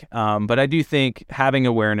take. But I do think having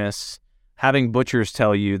awareness, having butchers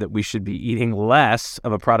tell you that we should be eating less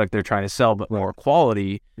of a product they're trying to sell, but more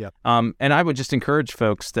quality. Yeah. And I would just encourage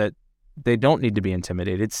folks that they don't need to be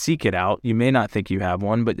intimidated. Seek it out. You may not think you have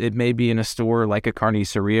one, but it may be in a store like a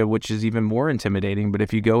Carniceria, which is even more intimidating. But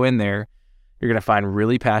if you go in there, you're going to find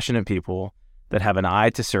really passionate people that have an eye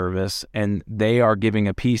to service, and they are giving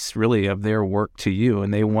a piece really of their work to you,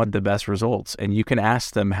 and they want the best results. And you can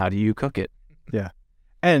ask them, how do you cook it? Yeah.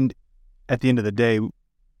 And at the end of the day,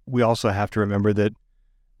 we also have to remember that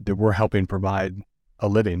we're helping provide a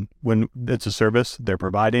living. When it's a service they're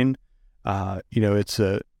providing,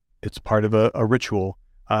 it's part of a ritual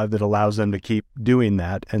that allows them to keep doing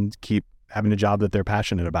that and keep having a job that they're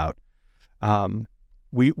passionate about.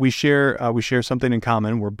 We share something in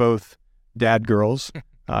common. We're both dad girls.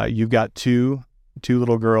 You've got two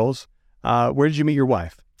little girls. Where did you meet your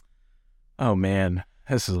wife? Oh man,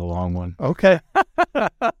 this is a long one. Okay.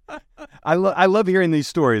 I love hearing these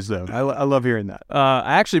stories though. I love hearing that.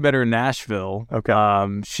 I actually met her in Nashville.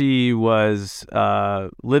 Okay. She was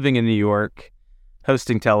living in New York,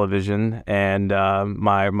 hosting television, and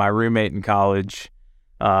my roommate in college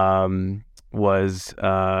was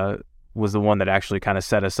the one that actually kind of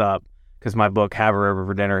set us up, because my book Have Her Over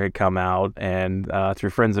for Dinner had come out, and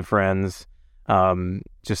through friends of friends,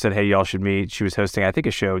 just said, hey, y'all should meet. She was hosting, I think,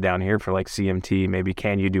 a show down here for like CMT, maybe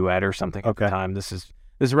Can You Duet or something at the time. This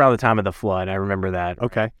is around the time of the flood. I remember that.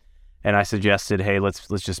 Okay. And I suggested, hey, let's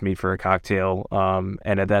just meet for a cocktail.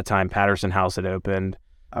 And at that time, Patterson House had opened.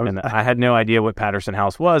 I had no idea what Patterson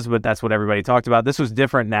House was, but that's what everybody talked about. This was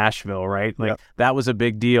different Nashville, right? Like that was a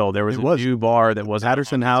big deal. There was a new bar that was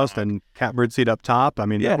Patterson House and Catbird Seat up top. I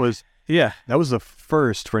mean, that was the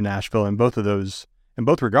first for Nashville in both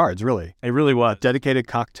regards, really. It really was. A dedicated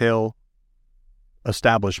cocktail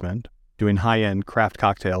establishment doing high-end craft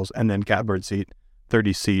cocktails, and then Catbird Seat,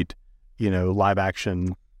 30-seat, live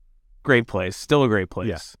action. Great place. Still a great place.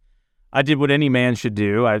 Yeah. I did what any man should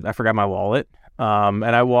do. I forgot my wallet. And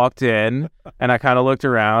I walked in and I kind of looked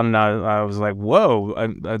around and I was like,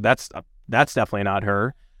 whoa, that's definitely not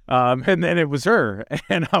her. And then it was her.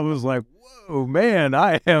 And I was like, whoa, man,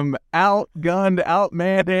 I am outgunned,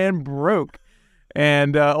 outmanned, and broke.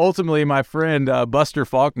 And ultimately, my friend Buster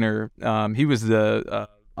Faulkner, he was the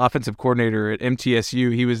offensive coordinator at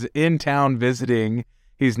MTSU. He was in town visiting.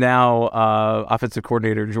 He's now offensive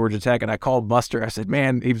coordinator at Georgia Tech. And I called Buster. I said,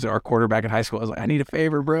 man, he was our quarterback in high school. I was like, I need a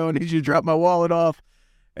favor, bro. I need you to drop my wallet off.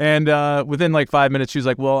 And within like 5 minutes, she was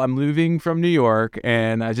like, well, I'm moving from New York,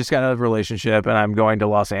 and I just got out of a relationship, and I'm going to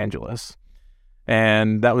Los Angeles.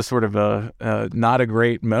 And that was sort of a not a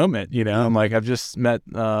great moment, you know. I'm like, I've just met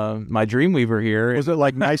my Dreamweaver here. Was it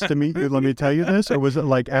like, nice to meet you, let me tell you this? Or was it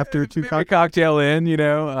like after two cocktail in, you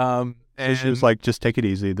know? And she was like, just take it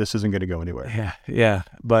easy. This isn't going to go anywhere. Yeah.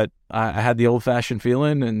 But I had the old-fashioned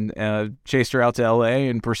feeling and chased her out to L.A.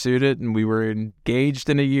 and pursued it. And we were engaged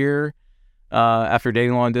in a year after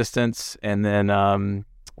dating long distance. And then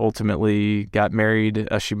ultimately got married.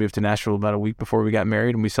 She moved to Nashville about a week before we got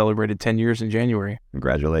married, and we celebrated 10 years in January.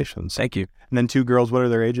 Congratulations. Thank you. And then 2 girls, what are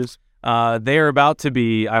their ages? They are about to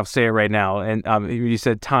be, I'll say it right now, and you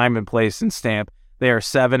said time and place and stamp. They are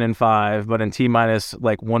 7 and 5, but in T-minus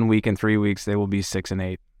like 1 week and 3 weeks, they will be 6 and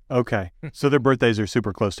 8. Okay. So their birthdays are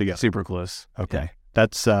super close together. Super close. Okay. Yeah.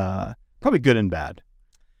 That's probably good and bad.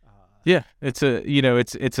 Yeah. It's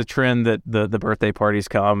a trend that the birthday parties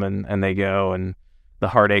come and they go, and the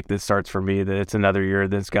heartache that starts for me that it's another year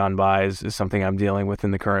that's gone by is something I'm dealing with in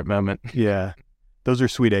the current moment. Yeah. Those are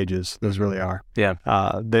sweet ages. Those really are. Yeah.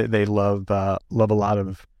 They love a lot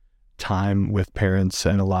of time with parents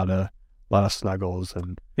and a lot of snuggles.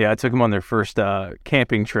 And yeah, I took them on their first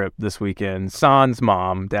camping trip this weekend. San's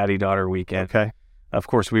mom, daddy-daughter weekend. Okay. Of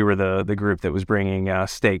course, we were the group that was bringing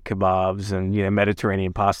steak kebabs and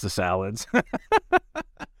Mediterranean pasta salads.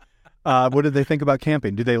 What did they think about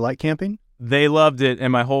camping? Do they like camping? They loved it,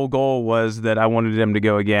 and my whole goal was that I wanted them to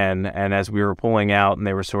go again. And as we were pulling out, and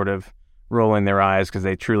they were sort of rolling their eyes because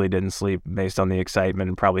they truly didn't sleep based on the excitement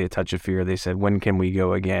and probably a touch of fear, they said, when can we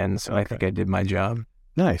go again? So I think I did my job.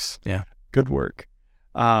 Nice. Yeah. Good work.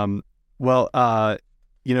 We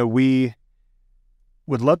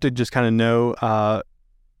would love to just kind of know,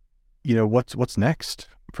 what's next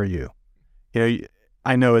for you.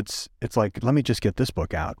 I know it's like, let me just get this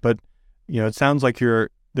book out, but it sounds like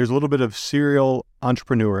there's a little bit of serial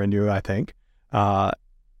entrepreneur in you, I think,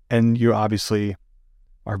 and you obviously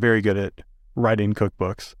are very good at writing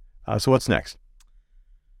cookbooks. So what's next?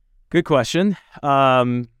 Good question.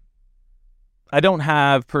 I don't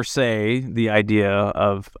have per se the idea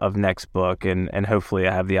of next book, and hopefully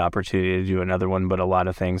I have the opportunity to do another one, but a lot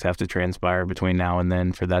of things have to transpire between now and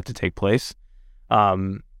then for that to take place.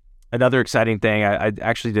 Another exciting thing, I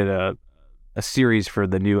actually did a series for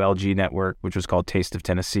the new LG network, which was called Taste of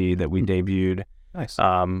Tennessee, that we debuted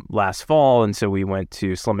last fall. And so we went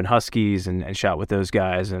to Slim and Huskies and shot with those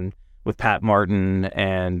guys and with Pat Martin.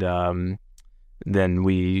 And then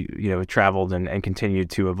we, traveled and continued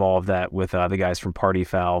to evolve that with the guys from Party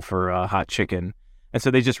Foul for Hot Chicken. And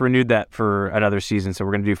so they just renewed that for another season. So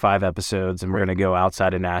we're going to do 5 episodes, and we're going to go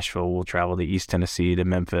outside of Nashville. We'll travel to East Tennessee, to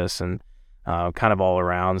Memphis, and kind of all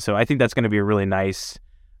around. So I think that's going to be a really nice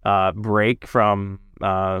break from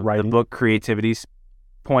the book creativity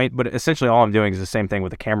point. But essentially all I'm doing is the same thing with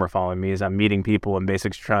the camera following me, is I'm meeting people and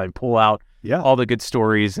basically trying to pull out all the good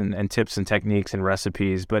stories and tips and techniques and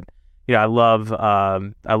recipes. But I love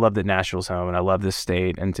that Nashville's home, and I love this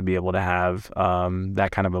state, and to be able to have that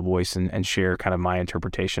kind of a voice and share kind of my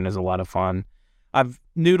interpretation is a lot of fun. I've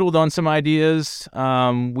noodled on some ideas.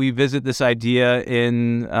 We visit this idea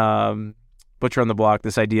in Butcher on the Block,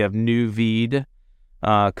 this idea of new vide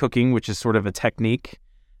cooking, which is sort of a technique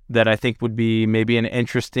that I think would be maybe an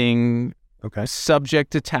interesting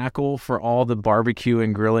subject to tackle for all the barbecue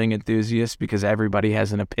and grilling enthusiasts, because everybody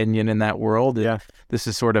has an opinion in that world. Yeah. This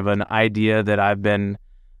is sort of an idea that I've been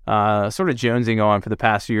sort of jonesing on for the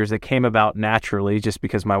past few years that came about naturally just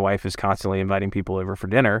because my wife is constantly inviting people over for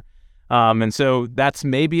dinner. And so that's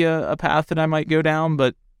maybe a path that I might go down,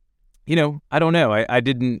 but I don't know. I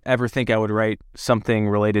didn't ever think I would write something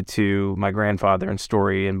related to my grandfather and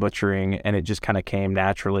story and butchering, and it just kind of came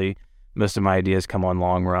naturally. Most of my ideas come on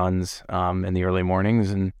long runs in the early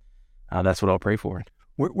mornings, and that's what I'll pray for.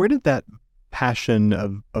 Where did that passion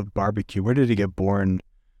of barbecue, where did it get born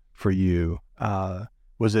for you?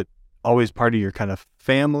 Was it always part of your kind of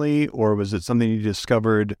family, or was it something you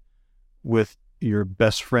discovered with your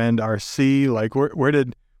best friend, RC? Like, where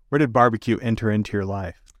did barbecue enter into your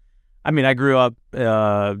life? I mean, I grew up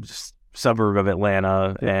just suburb of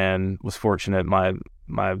Atlanta and was fortunate.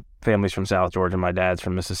 My family's from South Georgia, my dad's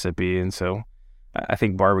from Mississippi, and so I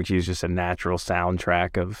think barbecue is just a natural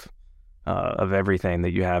soundtrack of everything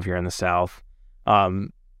that you have here in the South.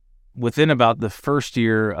 within about the first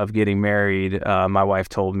year of getting married, my wife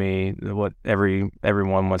told me what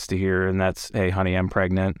everyone wants to hear, and that's, "Hey, honey, I'm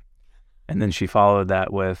pregnant." And then she followed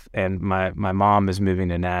that with, "And my mom is moving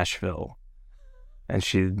to Nashville." And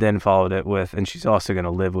she then followed it with, "And she's also going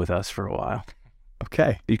to live with us for a while."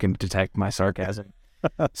 Okay. You can detect my sarcasm.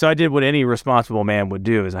 So I did what any responsible man would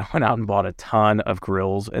do, is I went out and bought a ton of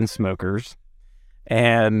grills and smokers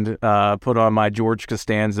and put on my George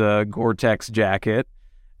Costanza Gore-Tex jacket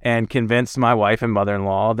and convinced my wife and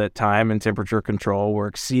mother-in-law that time and temperature control were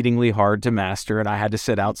exceedingly hard to master, and I had to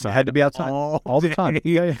sit outside. You had to be outside all the time.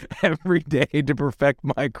 Yeah. Every day to perfect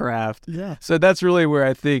my craft. Yeah. So that's really where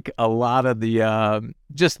I think a lot of the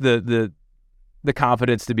just the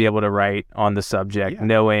confidence to be able to write on the subject,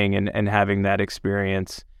 knowing and having that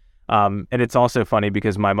experience. And it's also funny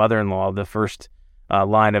because my mother-in-law, the first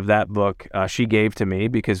line of that book, she gave to me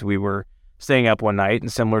because we were staying up one night,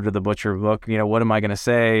 and similar to the Butcher book, what am I going to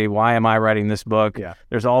say? Why am I writing this book? Yeah.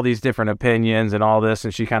 There's all these different opinions and all this.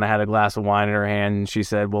 And she kind of had a glass of wine in her hand, and she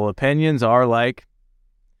said, "Well, opinions are like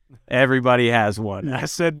everybody has one." I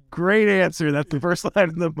said, "Great answer. That's the first line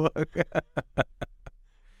of the book."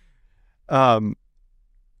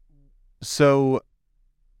 So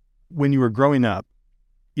when you were growing up,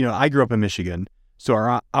 I grew up in Michigan,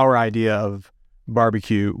 so our idea of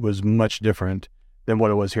barbecue was much different than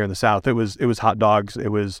what it was here in the South. It was hot dogs, it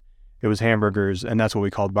was hamburgers, and that's what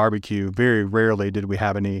we called barbecue. Very rarely did we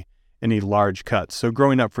have any large cuts. So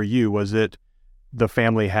growing up for you, was it the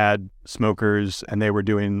family had smokers and they were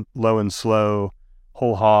doing low and slow,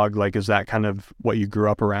 whole hog? Like, is that kind of what you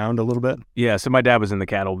grew up around a little bit? Yeah, so my dad was in the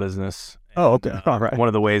cattle business. Oh, okay. All right. One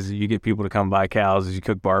of the ways that you get people to come buy cows is you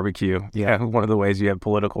cook barbecue. Yeah. One of the ways you have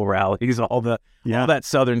political rallies, all that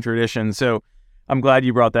Southern tradition. So I'm glad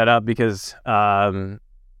you brought that up because I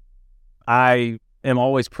am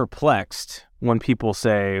always perplexed when people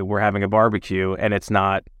say we're having a barbecue and it's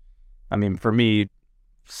not, for me,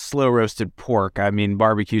 slow roasted pork.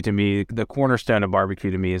 Barbecue to me, the cornerstone of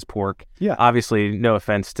barbecue to me is pork. Yeah. Obviously, no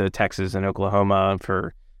offense to Texas and Oklahoma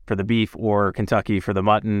for the beef, or Kentucky for the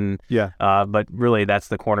mutton. Yeah. But really, that's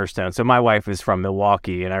the cornerstone. So my wife is from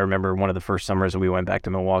Milwaukee, and I remember one of the first summers that we went back to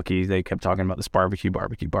Milwaukee, they kept talking about this barbecue.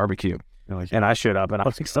 And I showed up, and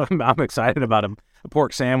I'm excited about a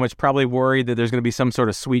pork sandwich, probably worried that there's going to be some sort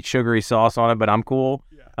of sweet, sugary sauce on it, but I'm cool.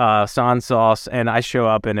 Yeah. San sauce, and I show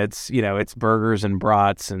up, and it's burgers and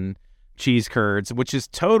brats and cheese curds, which is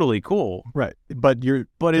totally cool. Right. But it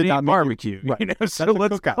ain't barbecue. Right. So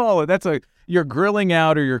let's call it. You're grilling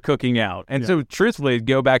out or you're cooking out. And so truthfully,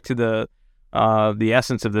 go back to the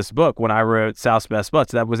essence of this book. When I wrote South's Best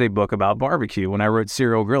Butts, that was a book about barbecue. When I wrote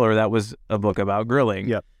Serial Griller, that was a book about grilling.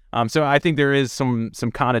 Yeah. So I think there is some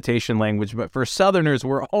connotation language, but for Southerners,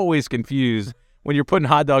 we're always confused when you're putting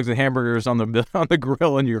hot dogs and hamburgers on the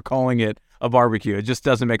grill and you're calling it a barbecue. It just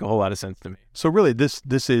doesn't make a whole lot of sense to me. So really, this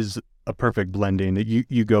is a perfect blending.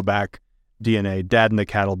 You go back DNA, dad in the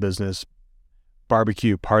cattle business,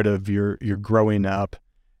 barbecue part of your growing up,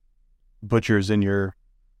 butchers in your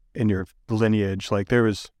lineage. Like there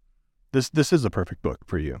was this is a perfect book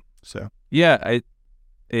for you. So yeah,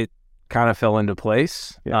 it kind of fell into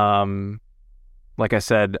place. Yeah. Like I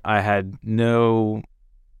said, I had no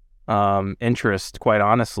interest, quite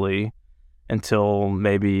honestly, until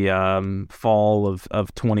maybe fall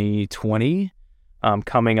of 2020,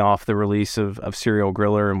 coming off the release of Serial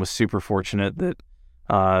Griller, and was super fortunate that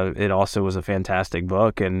it also was a fantastic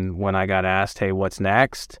book. And when I got asked, "Hey, what's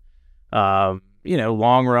next?"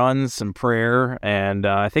 Long runs, some prayer, and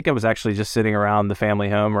I think I was actually just sitting around the family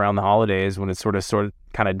home around the holidays when it sort of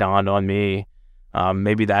kind of dawned on me.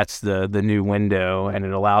 Maybe that's the new window, and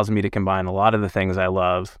it allows me to combine a lot of the things I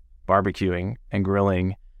love: barbecuing and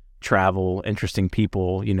grilling, travel, interesting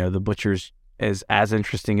people. The butcher's is as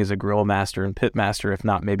interesting as a grill master and pit master, if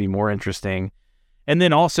not maybe more interesting. And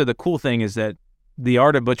then also the cool thing is that the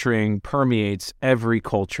art of butchering permeates every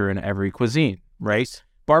culture and every cuisine, right?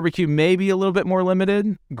 Barbecue may be a little bit more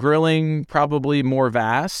limited, grilling probably more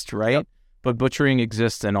vast, right? Yep. But butchering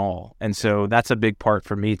exists in all. And so that's a big part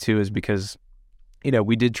for me too, is because,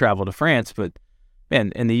 we did travel to France, but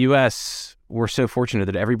man, in the U.S., we're so fortunate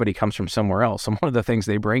that everybody comes from somewhere else. And one of the things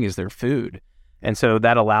they bring is their food. And so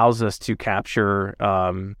that allows us to capture,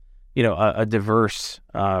 a diverse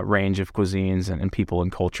range of cuisines and people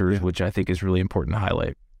and cultures, which I think is really important to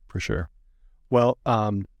highlight. For sure. Well,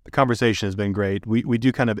 the conversation has been great. We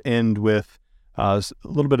do kind of end with a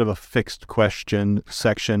little bit of a fixed question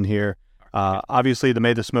section here. Obviously, the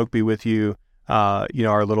May the Smoke Be With You,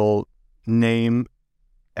 our little name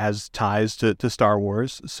has ties to Star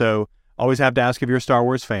Wars. So always have to ask if you're a Star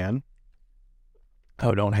Wars fan.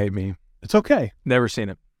 Oh, don't hate me. It's okay. Never seen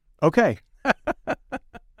it. Okay.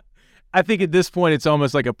 I think at this point it's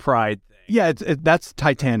almost like a pride thing. Yeah, that's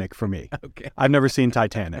Titanic for me. Okay. I've never seen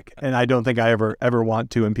Titanic, and I don't think I ever want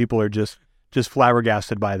to, and people are just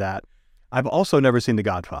flabbergasted by that. I've also never seen The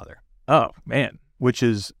Godfather. Oh, man. Which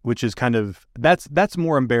is kind of that's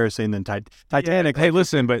more embarrassing than Titanic. Yeah. Hey,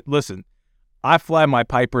 listen. I fly my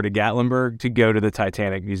Piper to Gatlinburg to go to the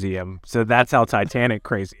Titanic Museum, so that's how Titanic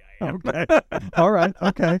crazy I am. Okay. All right.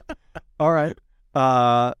 Okay. All right.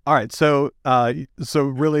 All right. So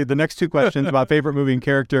really, the next two questions about favorite movie and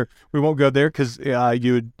character, we won't go there because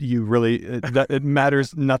you really it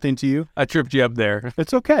matters nothing to you. I tripped you up there.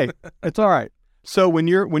 It's okay. It's all right. So when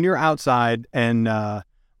you're outside and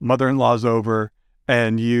mother-in-law's over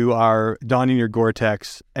and you are donning your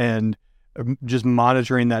Gore-Tex and just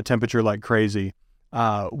monitoring that temperature like crazy,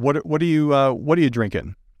 what are you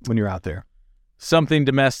drinking when you're out there? Something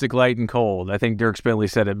domestic, light and cold. I think Dierks Bentley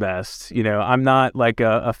said it best. I'm not like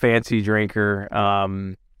a fancy drinker.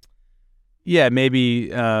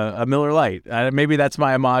 Maybe a Miller Lite. Maybe that's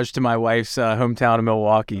my homage to my wife's hometown of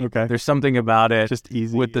Milwaukee. Okay. There's something about it. Just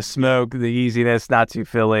easy. With the smoke, the easiness, not too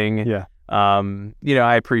filling. Yeah.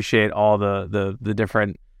 I appreciate all the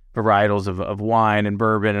different varietals of wine and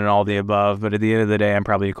bourbon and all the above. But at the end of the day, I'm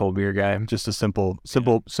probably a cold beer guy. Just a simple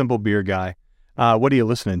beer guy. What are you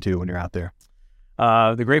listening to when you're out there?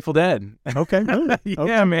 The Grateful Dead. Okay.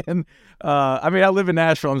 Yeah, man. I live in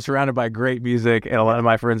Nashville. I'm surrounded by great music, and a lot of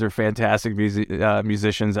my friends are fantastic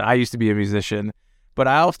musicians. I used to be a musician, but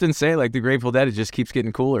I often say, like, the Grateful Dead, it just keeps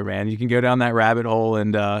getting cooler, man. You can go down that rabbit hole,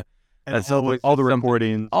 and that's all the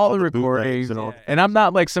recordings. All the recordings. And I'm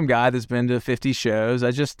not like some guy that's been to 50 shows.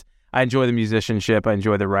 I enjoy the musicianship. I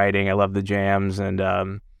enjoy the writing. I love the jams, and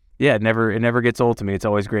it never gets old to me. It's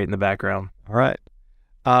always great in the background. All right.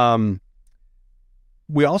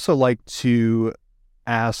 We also like to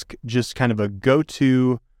ask just kind of a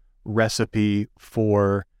go-to recipe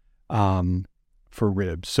for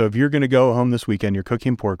ribs. So if you're going to go home this weekend, you're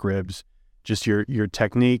cooking pork ribs, just your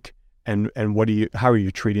technique and how are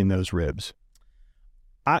you treating those ribs?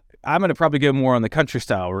 I'm going to probably go more on the country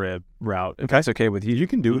style rib route, if that's okay with you. You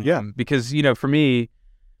can do it, yeah. Because, for me,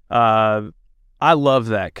 I love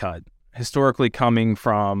that cut. Historically, coming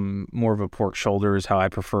from more of a pork shoulder is how I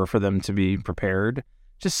prefer for them to be prepared.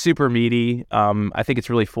 Just super meaty. I think it's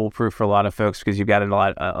really foolproof for a lot of folks because you've got a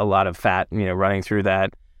lot of fat, running through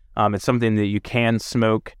that. It's something that you can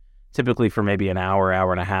smoke typically for maybe an hour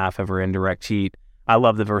and a half over indirect heat. I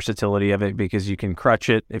love the versatility of it because you can crutch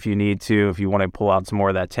it if you need to. If you want to pull out some more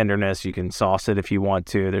of that tenderness, you can sauce it if you want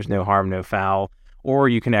to. There's no harm, no foul. Or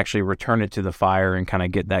you can actually return it to the fire and kind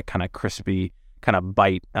of get that kind of crispy kind of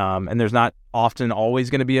bite. And there's not often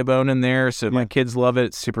always going to be a bone in there. So my kids love it.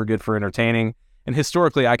 It's super good for entertaining. And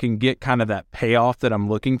historically, I can get kind of that payoff that I'm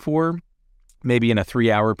looking for, maybe in a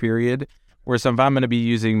 3-hour period. Whereas if I'm going to be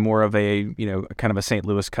using more of a, kind of a St.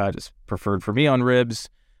 Louis cut, it's preferred for me on ribs.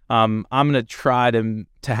 I'm going to try to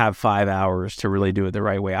have 5 hours to really do it the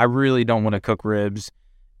right way. I really don't want to cook ribs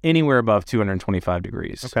anywhere above 225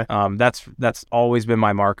 degrees. Okay. That's always been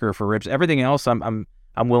my marker for ribs. Everything else, I'm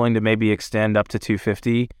willing to maybe extend up to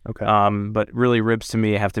 250. Okay. But really, ribs to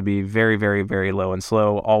me have to be very, very, very low and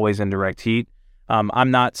slow, always in direct heat.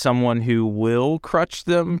 I'm not someone who will crutch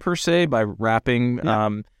them per se by wrapping,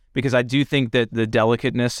 because I do think that the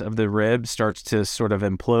delicateness of the rib starts to sort of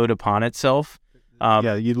implode upon itself.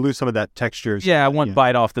 You lose some of that texture. Yeah, I want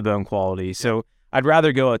bite off the bone quality. So I'd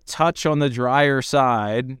rather go a touch on the drier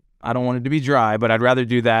side. I don't want it to be dry, but I'd rather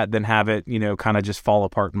do that than have it, kind of just fall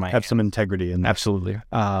apart in my Have some integrity in there. Absolutely.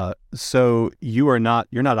 So you're not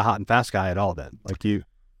a hot and fast guy at all then? Like you?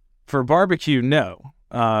 For barbecue, no.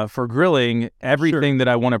 For grilling, everything that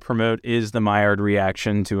I want to promote is the Maillard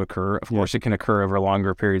reaction to occur. Of course, it can occur over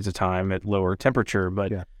longer periods of time at lower temperature.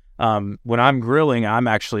 But when I'm grilling,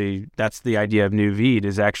 that's the idea of New Vide,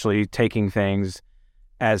 is actually taking things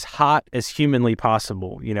as hot as humanly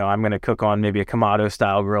possible. I'm going to cook on maybe a Kamado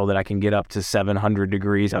style grill that I can get up to 700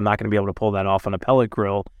 degrees. I'm not going to be able to pull that off on a pellet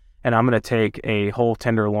grill. And I'm going to take a whole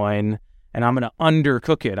tenderloin and I'm going to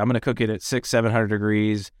undercook it. I'm going to cook it at 600-700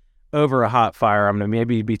 degrees over a hot fire. I'm going to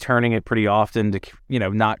maybe be turning it pretty often to,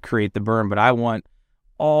 not create the burn, but I want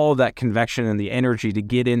all that convection and the energy to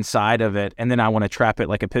get inside of it. And then I want to trap it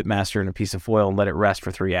like a pitmaster in a piece of foil and let it rest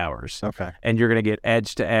for 3 hours. Okay. And you're going to get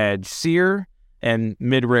edge to edge sear and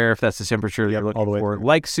mid-rare, if that's the temperature you're looking for,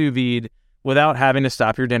 like sous vide, without having to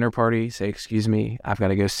stop your dinner party, say, excuse me, I've got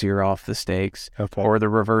to go sear off the steaks. Okay. Or the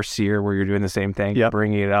reverse sear where you're doing the same thing,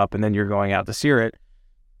 bringing it up, and then you're going out to sear it.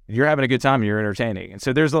 You're having a good time, you're entertaining. And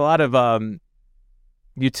so there's a lot of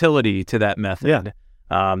utility to that method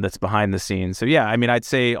that's behind the scenes. So I'd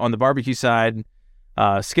say on the barbecue side,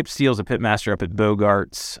 Skip Steele's a pitmaster up at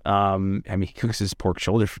Bogart's. He cooks his pork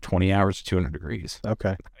shoulder for 20 hours at 200 degrees.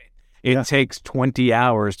 Okay. It takes 20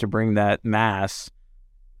 hours to bring that mass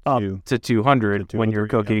up to 200 when you're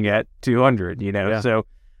cooking at 200, Yeah. So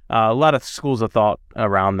a lot of schools of thought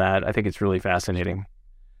around that. I think it's really fascinating.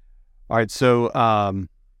 All right. So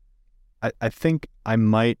I think I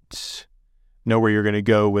might know where you're going to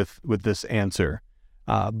go with this answer.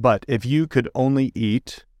 But if you could only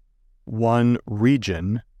eat one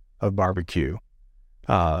region of barbecue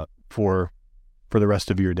for the rest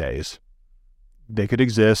of your days, they could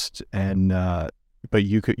exist, but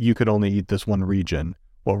you could only eat this one region.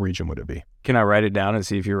 What region would it be? Can I write it down and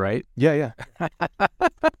see if you're right? Yeah.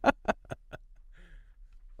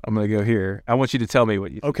 I'm going to go here. I want you to tell me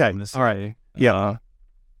what you think. Okay. All right. Yeah.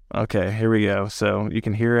 Okay, here we go. So you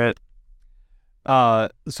can hear it.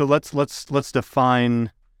 So let's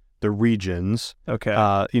define the regions.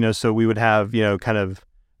 Okay. So we would have, kind of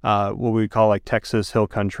what we would call like Texas Hill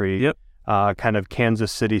Country. Yep. Kind of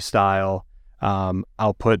Kansas City style.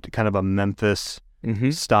 I'll put kind of a Memphis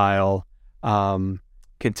style.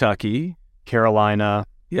 Kentucky, Carolina.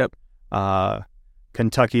 Yep.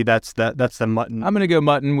 Kentucky. That's the mutton. I'm gonna go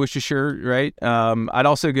mutton, Worcestershire, right? I'd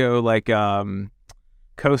also go like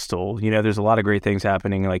coastal. There's a lot of great things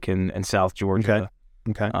happening like in South Georgia.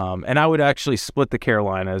 Okay. And I would actually split the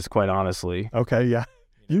Carolinas, quite honestly. Okay. Yeah.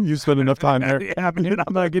 You spent enough time there. I'm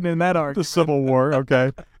not getting in that argument. The Civil War.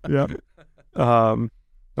 Okay. Yeah.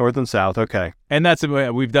 North and South. Okay. And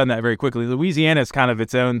we've done that very quickly. Louisiana is kind of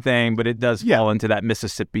its own thing, but it does fall into that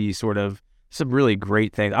Mississippi sort of some really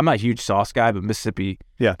great things. I'm not a huge sauce guy, but Mississippi,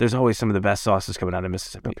 there's always some of the best sauces coming out of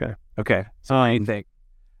Mississippi. Okay. So what do you think?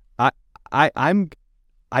 I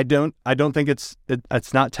don't think it's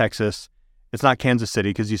not Texas. It's not Kansas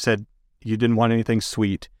City because you said you didn't want anything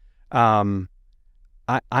sweet. I'm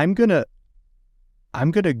gonna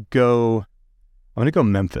go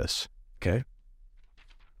Memphis. Okay.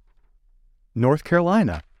 North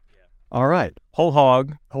Carolina. Yeah. All right. Whole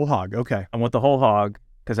hog. Okay. I want the whole hog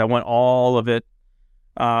because I want all of it.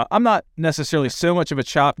 I'm not necessarily so much of a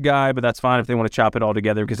chop guy, but that's fine if they want to chop it all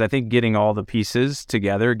together because I think getting all the pieces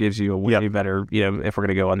together gives you a way better, if we're going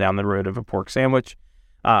to go on down the road of a pork sandwich.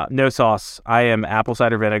 No sauce. I am apple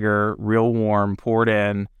cider vinegar, real warm, poured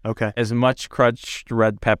in. Okay. As much crushed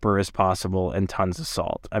red pepper as possible and tons of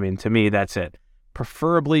salt. I mean, to me, that's it.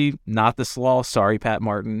 Preferably not the slaw. Sorry, Pat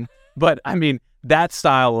Martin. But, that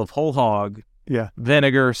style of whole hog,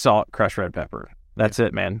 vinegar, salt, crushed red pepper. That's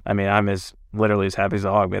it, man. I'm literally as happy as a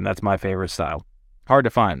hog, man. That's my favorite style. Hard to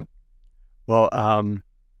find. Well,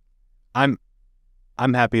 I'm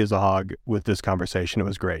happy as a hog with this conversation. It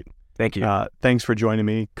was great. Thank you. Thanks for joining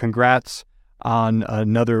me. Congrats on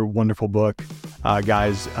another wonderful book.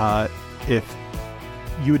 Guys, if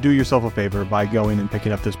you would do yourself a favor by going and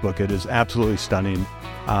picking up this book, it is absolutely stunning.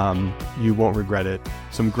 You won't regret it.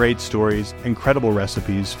 Some great stories, incredible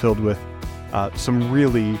recipes filled with some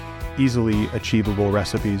really easily achievable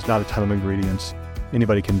recipes, not a ton of ingredients.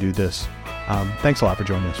 Anybody can do this. Thanks a lot for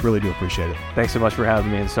joining us. Really do appreciate it. Thanks so much for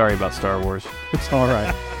having me, and sorry about Star Wars. It's all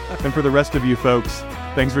right. And for the rest of you folks,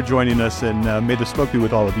 thanks for joining us, and may the smoke be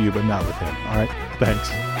with all of you, but not with him. All right? Thanks.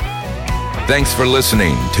 Thanks for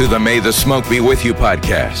listening to the May the Smoke Be With You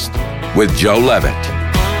podcast with Joe Levitt.